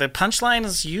like the punchline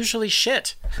is usually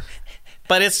shit,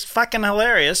 but it's fucking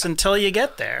hilarious until you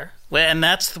get there, and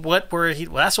that's what we're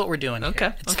doing.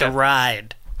 Okay, It's the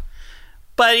ride.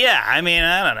 But yeah, I mean,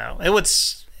 I don't know.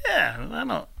 I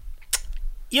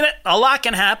don't. A lot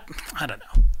can happen. I don't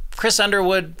know. Chris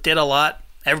Underwood did a lot.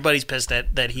 Everybody's pissed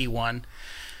that he won.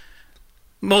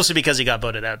 Mostly because he got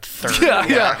voted out third.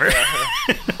 Yeah.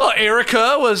 Well,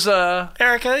 Erica was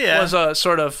was a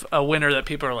sort of a winner that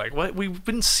people are like, what? We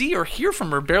didn't see or hear from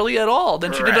her barely at all.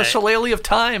 Then she did a Shillelagh of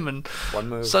Time, and One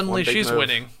move, suddenly one big she's move.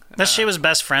 winning. She was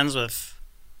best friends with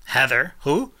Heather.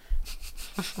 Who?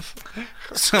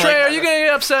 Trey, are you going to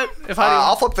get upset if Heidi?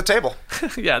 I'll flip the table.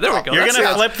 Yeah, there we go. You're That's going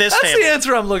to the- flip this That's table. the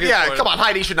answer I'm looking for. Yeah, come on.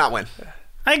 Heidi should not win.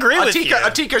 I agree with you.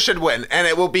 Atika should win, and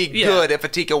it will be good if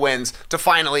Atika wins to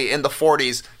finally, in the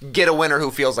 40s, get a winner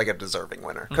who feels like a deserving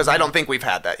winner. Because I don't think we've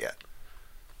had that yet.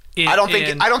 I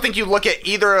don't think you look at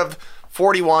either of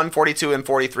 41, 42, and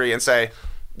 43 and say,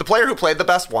 the player who played the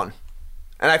best won.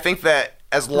 And I think that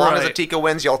as long as Atika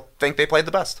wins, you'll think they played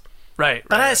the best. Right.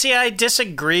 But I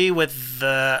disagree with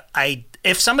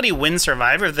if somebody wins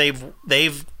Survivor,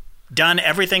 they've done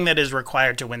everything that is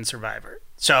required to win Survivor.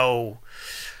 So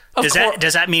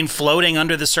Does that mean floating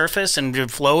under the surface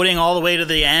and floating all the way to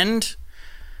the end?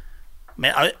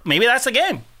 Maybe that's the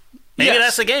game. Maybe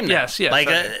that's the game now. Yes. Like,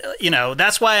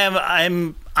 that's why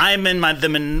I'm in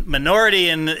the minority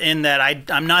in that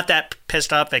I'm not that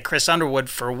pissed off at Chris Underwood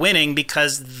for winning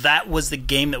because that was the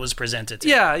game that was presented to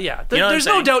him. Yeah. You know There's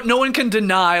no doubt. No one can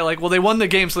deny, like, well, they won the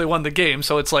game, so they won the game.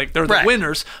 So it's like they're the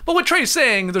winners. But what Trey's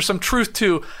saying, there's some truth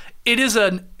to.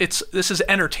 This is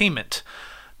entertainment.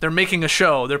 They're making a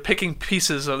show. They're picking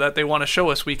pieces that they want to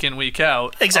show us week in, week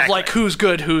out. Exactly. Of like who's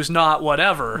good, who's not,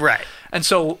 whatever. Right. And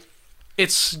so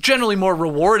it's generally more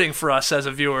rewarding for us as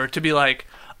a viewer to be like,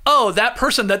 oh, that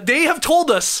person that they have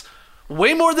told us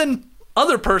way more than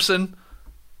other person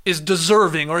is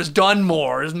deserving or has done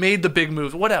more, has made the big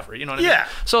move, whatever. You know what I mean? Yeah.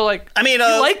 So like, I mean,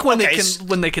 you like when okay,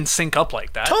 they can sync up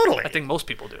like that. Totally. I think most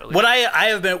people do. At least. What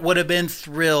I would have been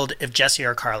thrilled if Jesse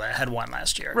or Carla had won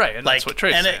last year. Right, and that's what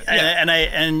Trey's saying.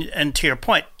 And to your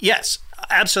point, yes,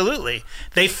 absolutely.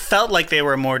 They felt like they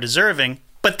were more deserving,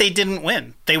 but they didn't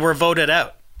win. They were voted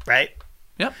out, right?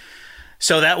 Yep.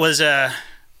 So that was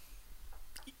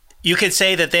you could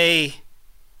say that they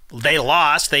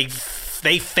lost, they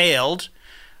failed,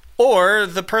 or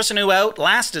the person who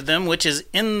outlasted them, which is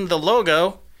in the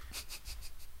logo.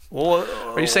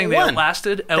 Are you saying they won.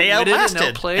 outlasted, They outwitted, outlasted and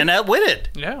outplayed? and outwitted.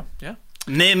 Yeah.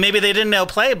 Maybe they didn't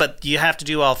outplay, but you have to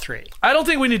do all three. I don't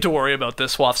think we need to worry about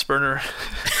this, Swafsburner.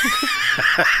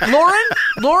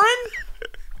 Lauren?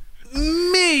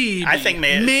 Maybe. I think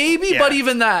maybe, yeah. but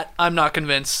even that, I'm not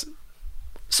convinced.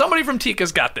 Somebody from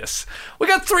Tika's got this. We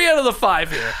got 3 out of the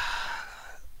 5 here.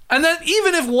 And then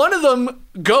even if one of them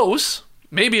goes,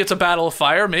 maybe it's a battle of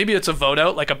fire, maybe it's a vote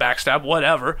out, like a backstab,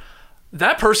 whatever,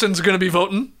 that person's going to be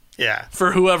voting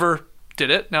for whoever did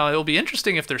it. Now, it'll be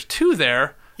interesting if there's 2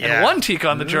 there and 1 Tika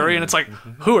on the jury, and it's like,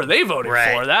 who are they voting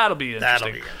for? That'll be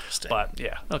interesting. But,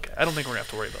 yeah, okay. I don't think we're going to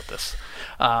have to worry about this.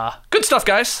 Good stuff,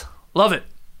 guys. Love it.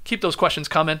 Keep those questions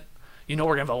coming. You know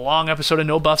we're going to have a long episode of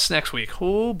No Buffs next week.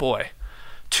 Oh, boy.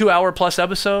 2-hour plus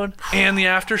episode and the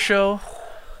after show.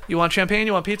 You want champagne?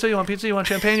 You want pizza? You want pizza? You want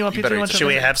champagne? You want pizza? You want champagne?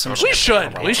 Should we have some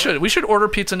champagne? We should order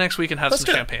pizza next week and have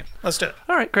some champagne. Let's do it.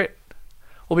 All right, great.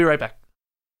 We'll be right back.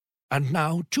 And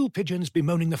now, 2 pigeons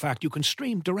bemoaning the fact you can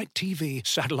stream DirecTV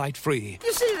satellite-free.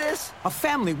 You see this? A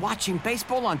family watching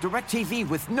baseball on DirecTV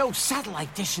with no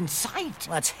satellite dish in sight.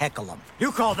 Let's heckle them.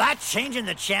 You call that changing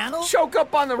the channel? Choke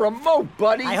up on the remote,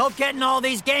 buddy. I hope getting all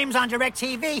these games on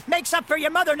DirecTV makes up for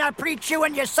your mother not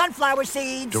pre-chewing your sunflower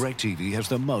seeds. DirecTV has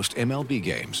the most MLB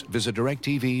games. Visit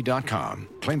DirecTV.com.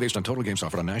 Claim based on total games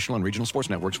offered on national and regional sports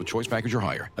networks with choice package or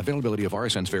higher. Availability of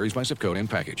RSNs varies by zip code and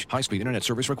package. High-speed internet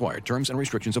service required. Terms and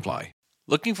restrictions apply.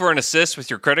 Looking for an assist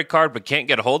with your credit card but can't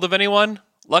get a hold of anyone?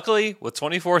 Luckily, with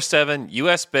 24/7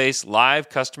 US-based live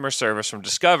customer service from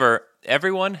Discover,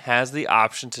 everyone has the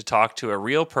option to talk to a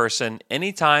real person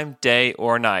anytime, day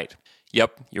or night.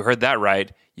 Yep, you heard that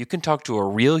right. You can talk to a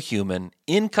real human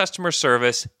in customer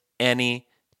service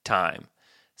anytime.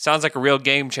 Sounds like a real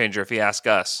game changer if you ask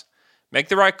us. Make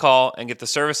the right call and get the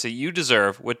service that you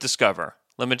deserve with Discover.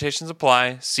 Limitations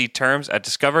apply. See terms at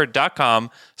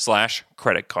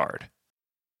discover.com/creditcard.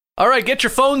 All right, get your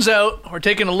phones out. We're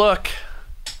taking a look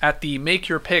at the Make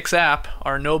Your Picks app,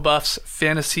 our No Buffs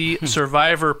Fantasy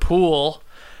Survivor pool.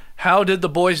 How did the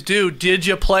boys do? Did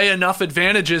you play enough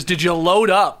advantages? Did you load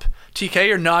up? TK,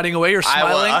 you're nodding away. You're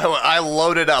smiling. I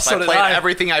loaded up. So I played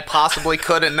everything I possibly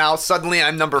could, and now suddenly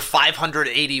I'm number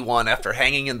 581 after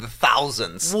hanging in the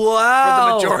thousands Wow. for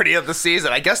the majority of the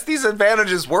season. I guess these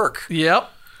advantages work. Yep.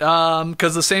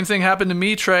 Because the same thing happened to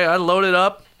me, Trey. I loaded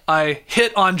up. I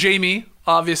hit on Jamie,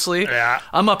 obviously. Yeah.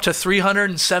 I'm up to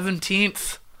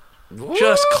 317th.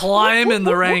 Just climbing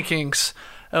the rankings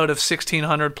out of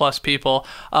 1,600 plus people.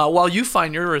 While you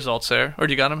find your results there, or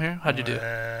do you got them here? How'd you do?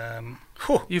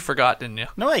 You forgot, didn't you?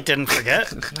 No, I didn't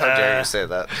forget. How dare you say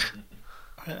that?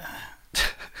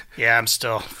 Yeah, I'm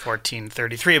still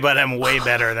 1433, but I'm way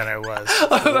better than I was.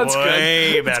 That's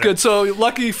way good. better. That's good. So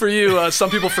lucky for you, some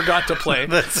people forgot to play.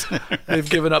 They've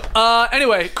given up.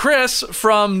 Anyway, Chris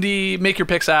from the Make Your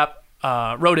Picks app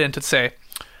wrote in to say,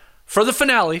 for the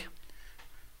finale,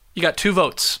 you got 2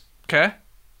 votes, okay?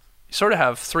 You sort of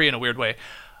have 3 in a weird way.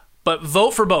 But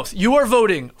vote for both. You are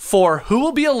voting for who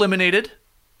will be eliminated,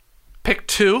 pick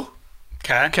 2,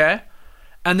 okay?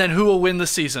 And then who will win the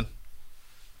season.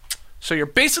 So you're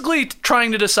basically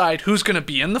trying to decide who's going to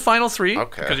be in the final 3,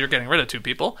 because you're getting rid of 2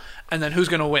 people, and then who's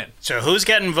going to win. So who's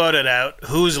getting voted out,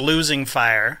 who's losing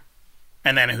fire,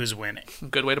 and then who's winning.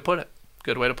 Good way to put it.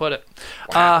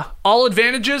 Wow. All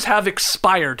advantages have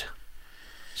expired.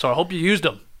 So I hope you used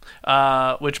them,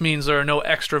 which means there are no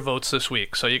extra votes this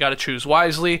week. So you got to choose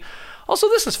wisely. Also,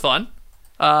 this is fun.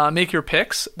 Make Your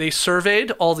Picks. They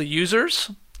surveyed all the users,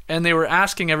 and they were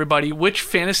asking everybody which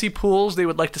fantasy pools they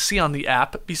would like to see on the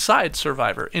app besides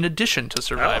Survivor, in addition to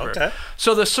Survivor. okay.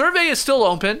 So the survey is still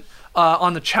open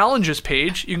on the challenges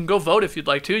page. You can go vote if you'd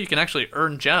like to. You can actually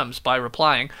earn gems by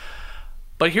replying.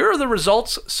 But here are the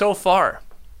results so far.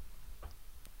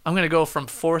 I'm going to go from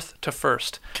fourth to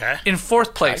first. Okay. In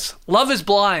fourth place, Love is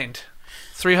Blind,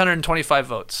 325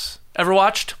 votes. Ever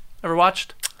watched?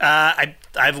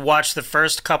 I've watched the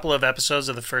first couple of episodes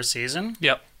of the first season.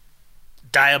 Yep.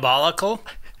 Diabolical.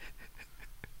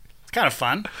 It's kind of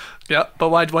fun. Yep. But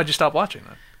why'd you stop watching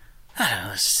then? I don't know,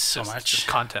 there's so Just much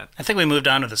content. I think we moved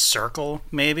on to The Circle,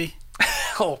 maybe.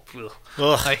 Oh,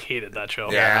 Ugh. I hated that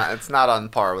show. Yeah, it's not on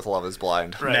par with Love is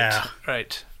Blind. Right. No.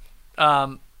 Right.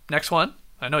 Next one.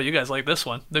 I know you guys like this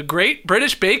one. The Great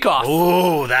British Bake Off.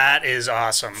 Ooh, that is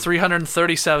awesome.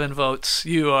 337 votes.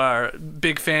 You are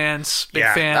big fans.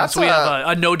 Yeah, that's We have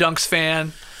a No Dunks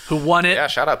fan who won it. Yeah,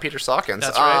 shout out Peter Sawkins.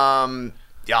 That's right.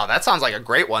 Yeah, that sounds like a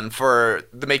great one for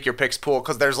the Make Your Picks pool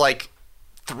because there's like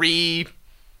 3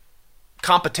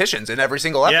 competitions in every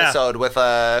single Yeah. episode with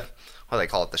what do they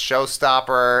call it? The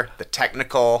showstopper, the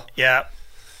technical. Yeah.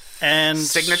 And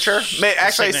Signature?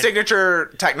 Actually,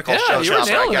 signature technical Yeah, you were showstopper,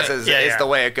 I nailing guess, it. is the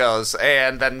way it goes.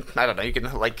 And then, I don't know, you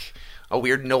can, like, a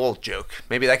weird Noel joke.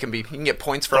 Maybe that can be, you can get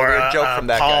points for a weird joke from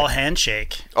that Paul guy.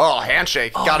 Handshake. Oh,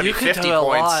 handshake. Gotta be you could 50 do a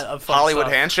points. lot of fun Hollywood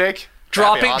stuff. handshake?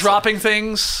 That'd be awesome. Dropping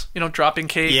things, dropping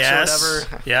cakes Yes. or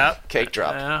whatever. Yeah. Cake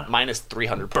drop. Yeah. Minus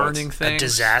 300 Burning points. A things.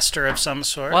 disaster of some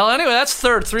sort. Well, anyway, that's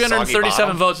third. 337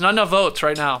 bottom. votes. Not enough votes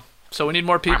right now. So we need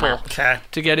more people Okay.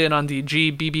 to get in on the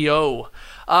GBBO.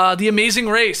 The Amazing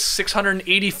Race,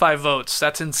 685 votes.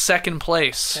 That's in second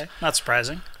place. Okay, not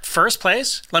surprising. First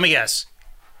place? Let me guess.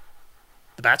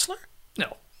 The Bachelor?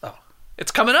 No. Oh.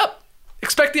 It's coming up.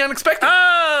 Expect the unexpected.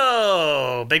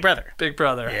 Oh, Big Brother. Big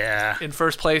Brother. Yeah. In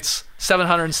first place,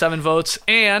 707 votes.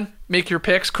 And Make Your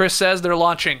Picks. Chris says they're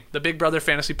launching the Big Brother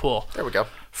Fantasy Pool There we go.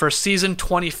 for season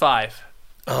 25.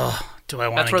 Oh, do I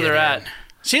want to That's where they're at.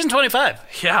 Season 25.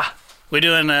 Yeah. We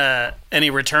doing any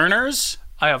returners?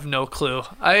 I have no clue.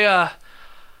 I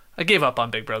gave up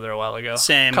on Big Brother a while ago.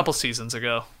 Same. A couple seasons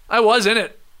ago. I was in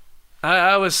it.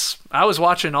 I was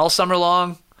watching all summer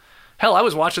long. Hell, I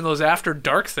was watching those After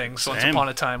Dark things once Same. upon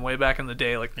a time, way back in the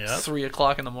day, like 3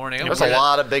 o'clock in the morning. There's a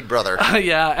lot of Big Brother.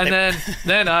 Yeah, and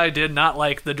then I did not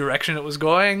like the direction it was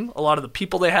going. A lot of the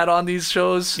people they had on these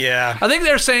shows. Yeah. I think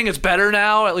they're saying it's better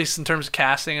now, at least in terms of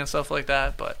casting and stuff like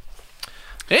that. But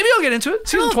maybe I'll get into it.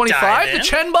 Season I'll 25, dive the in.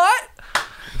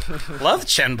 Chenbot. Love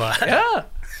Chenbot. Yeah.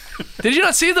 Did you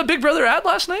not see the Big Brother ad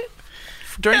last night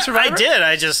during Survivor? I did.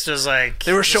 I just was like...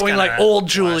 They were just showing like kinda old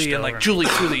washed Julie and over. like Julie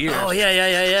through the years. Oh, yeah.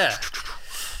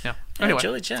 Yeah. Anyway.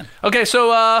 Julie Chen. Okay,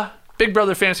 so Big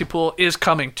Brother Fantasy Pool is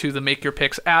coming to the Make Your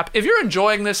Picks app. If you're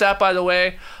enjoying this app, by the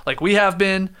way, like we have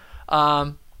been,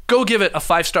 go give it a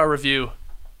 5-star review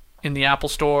in the Apple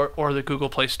Store or the Google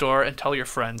Play Store and tell your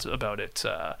friends about it.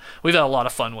 We've had a lot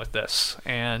of fun with this,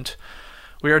 and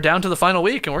we are down to the final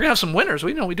week, and we're gonna have some winners.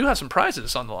 We do have some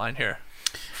prizes on the line here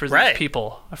for these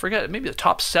people. I forget, maybe the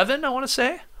top 7. I want to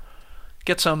say.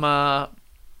 Get some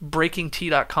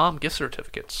BreakingT.com gift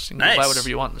certificates. You can go buy whatever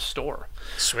you want in the store.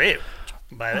 Sweet.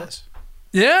 Buy this.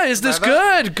 Yeah, is this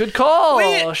good? Good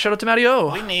call. Shout out to Matty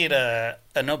O. We need a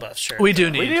No Buff shirt. We do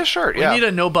need. We need a shirt, We yeah. need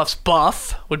a No Buffs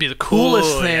buff. Would be the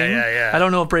coolest Ooh, thing. yeah. I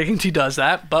don't know if Breaking T does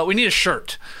that, but we need a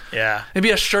shirt. Yeah. Maybe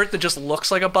a shirt that just looks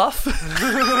like a buff.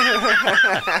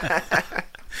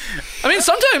 I mean,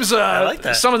 sometimes like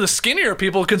that. some of the skinnier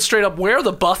people can straight up wear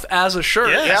the buff as a shirt.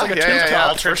 Yeah, It's like a tank top.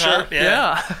 Ultra top.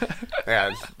 Yeah.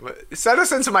 Yeah. Send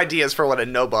us in some ideas for what a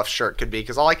no buff shirt could be,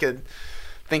 because all I could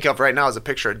think of right now is a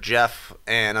picture of Jeff,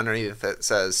 and underneath it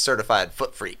says certified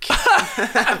foot freak. But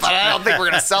I don't think we're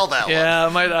going to sell that one. Yeah, I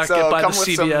might not So get by the come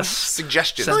with some CBS.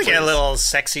 suggestions. Like a please. little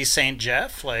sexy Saint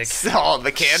Jeff. Like, Oh,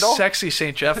 the candle? Sexy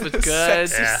St. Jeff is good.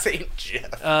 Sexy Yeah. Saint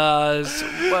Jeff.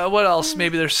 What else?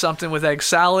 Maybe there's something with egg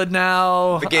salad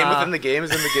now. The game within the game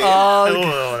is in the game.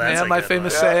 oh, that's Yeah, a my good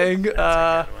famous one. saying.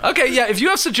 Okay, yeah, if you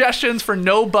have suggestions for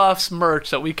No Buffs merch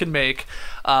that we can make,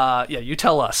 you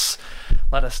tell us.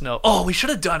 Let us know. Oh, we should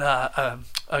have done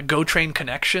a Go Train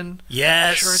Connection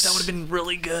Yes. shirt. That would have been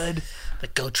really good. The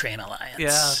Go Train Alliance. Yeah,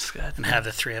 that's good. And have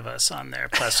the 3 of us on there,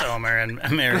 plus Omer and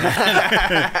Amir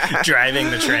driving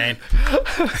the train.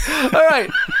 All right.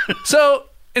 So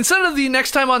instead of the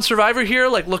next time on Survivor here,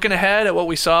 like looking ahead at what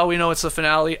we saw, we know it's the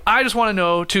finale. I just want to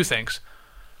know 2 things.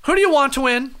 Who do you want to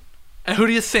win? And who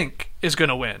do you think is going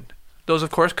to win? Those,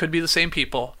 of course, could be the same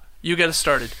people. You get us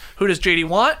started. Who does JD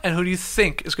want, and who do you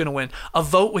think is going to win? A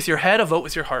vote with your head, a vote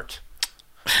with your heart.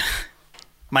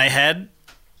 My head,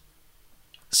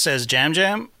 says Jam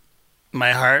Jam.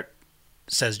 My heart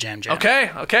says Jam Jam.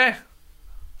 Okay.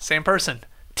 Same person.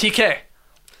 TK.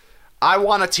 I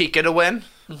want a Tika to win.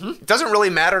 It doesn't really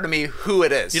matter to me who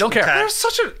it is. You don't care. Okay. They're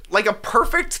such a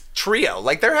perfect trio.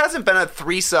 Like, there hasn't been a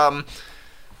threesome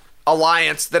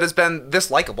alliance that has been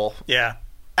this likable Yeah.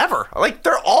 ever. Like,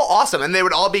 they're all awesome, and they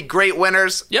would all be great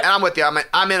winners. Yep. And I'm with you.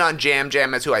 I'm in on Jam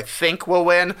Jam as who I think will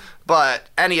win, but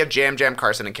any of Jam Jam,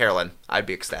 Carson, and Carolyn, I'd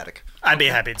be ecstatic. I'd be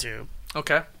happy to.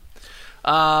 Okay.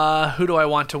 Who do I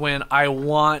want to win? I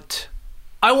want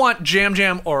Jam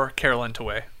Jam or Carolyn to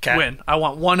win. I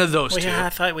want one of those two. Yeah, I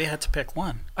thought we had to pick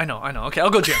one. I know. Okay,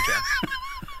 I'll go Jam Jam.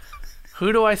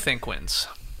 Who do I think wins?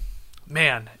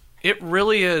 Man, it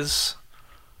really is.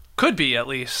 Could be at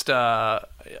least.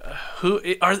 Who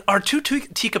are two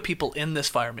Tika people in this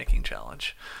fire making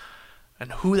challenge?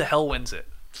 And who the hell wins it?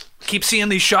 Keep seeing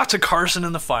these shots of Carson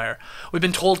in the fire. We've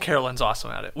been told Carolyn's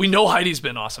awesome at it. We know Heidi's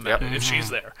been awesome at it if she's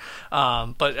there.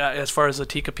 But as far as the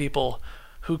Tika people,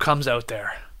 who comes out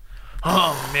there?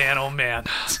 Oh man. All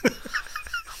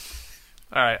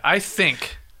right, I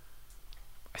think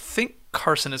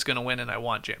Carson is going to win, and I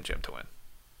want Jam Jam to win.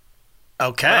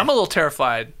 Okay. But I'm a little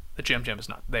terrified that Jam Jam is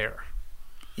not there.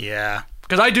 Yeah.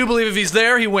 Because I do believe if he's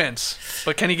there, he wins.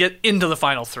 But can he get into the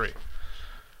final three?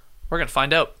 We're going to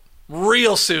find out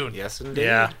real soon. Yes, indeed.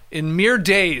 Yeah. In mere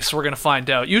days, we're going to find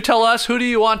out. You tell us, who do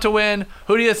you want to win?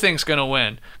 Who do you think's going to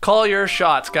win? Call your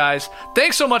shots, guys.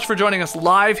 Thanks so much for joining us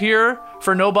live here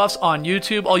for No Buffs on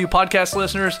YouTube. All you podcast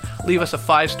listeners, leave us a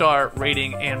 5-star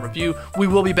rating and review. We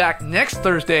will be back next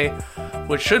Thursday,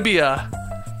 which should be a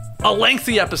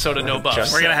lengthy episode of No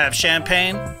Buffs. We're going to have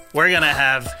champagne. We're going to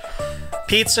have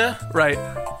pizza. Right.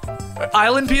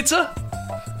 Island pizza?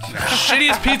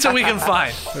 Shittiest pizza we can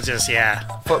find. Just, yeah.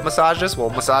 Foot massages. We'll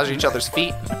massage each other's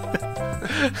feet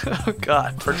Oh,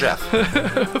 God. for Jeff.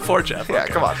 For Jeff. Yeah,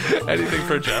 okay. come on. Anything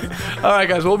for Jeff. All right,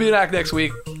 guys. We'll be back next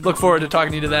week. Look forward to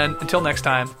talking to you then. Until next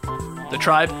time, the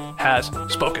tribe has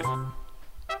spoken.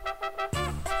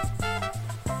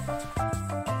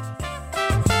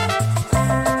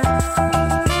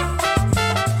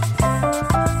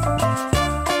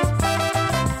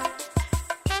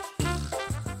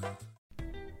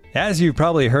 As you've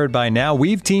probably heard by now,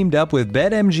 we've teamed up with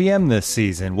BetMGM this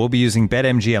season. We'll be using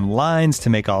BetMGM lines to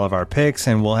make all of our picks,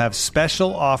 and we'll have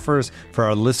special offers for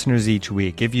our listeners each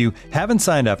week. If you haven't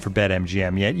signed up for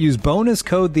BetMGM yet, use bonus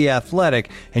code The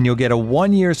Athletic, and you'll get a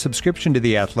 1-year subscription to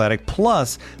The Athletic,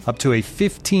 plus up to a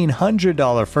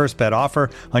 $1,500 first bet offer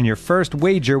on your first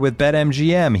wager with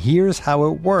BetMGM. Here's how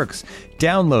it works.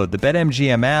 Download the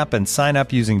BetMGM app and sign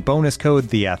up using bonus code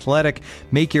The Athletic.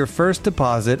 Make your first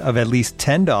deposit of at least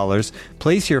 $10.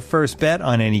 Place your first bet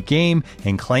on any game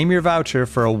and claim your voucher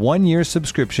for a 1-year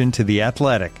subscription to The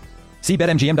Athletic. See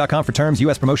BetMGM.com for terms.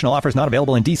 U.S. promotional offers not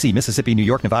available in D.C., Mississippi, New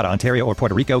York, Nevada, Ontario, or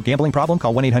Puerto Rico. Gambling problem?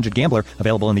 Call 1-800-GAMBLER.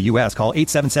 Available in the U.S. Call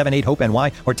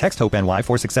 877-8-HOPE-NY or text HOPE-NY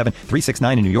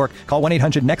 467-369 in New York. Call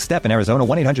 1-800-NEXT-STEP in Arizona.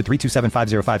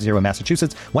 1-800-327-5050 in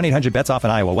Massachusetts. 1-800-BETS-OFF in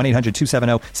Iowa.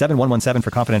 1-800-270-7117 for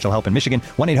confidential help in Michigan.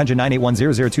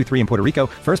 1-800-981-0023 in Puerto Rico.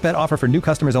 First bet offer for new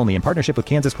customers only in partnership with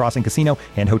Kansas Crossing Casino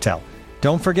and Hotel.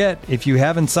 Don't forget, if you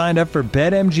haven't signed up for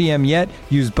BetMGM yet,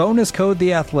 use bonus code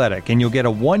The Athletic, and you'll get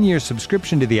a 1-year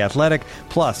subscription to The Athletic,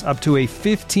 plus up to a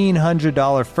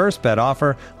 $1,500 first bet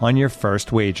offer on your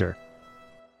first wager.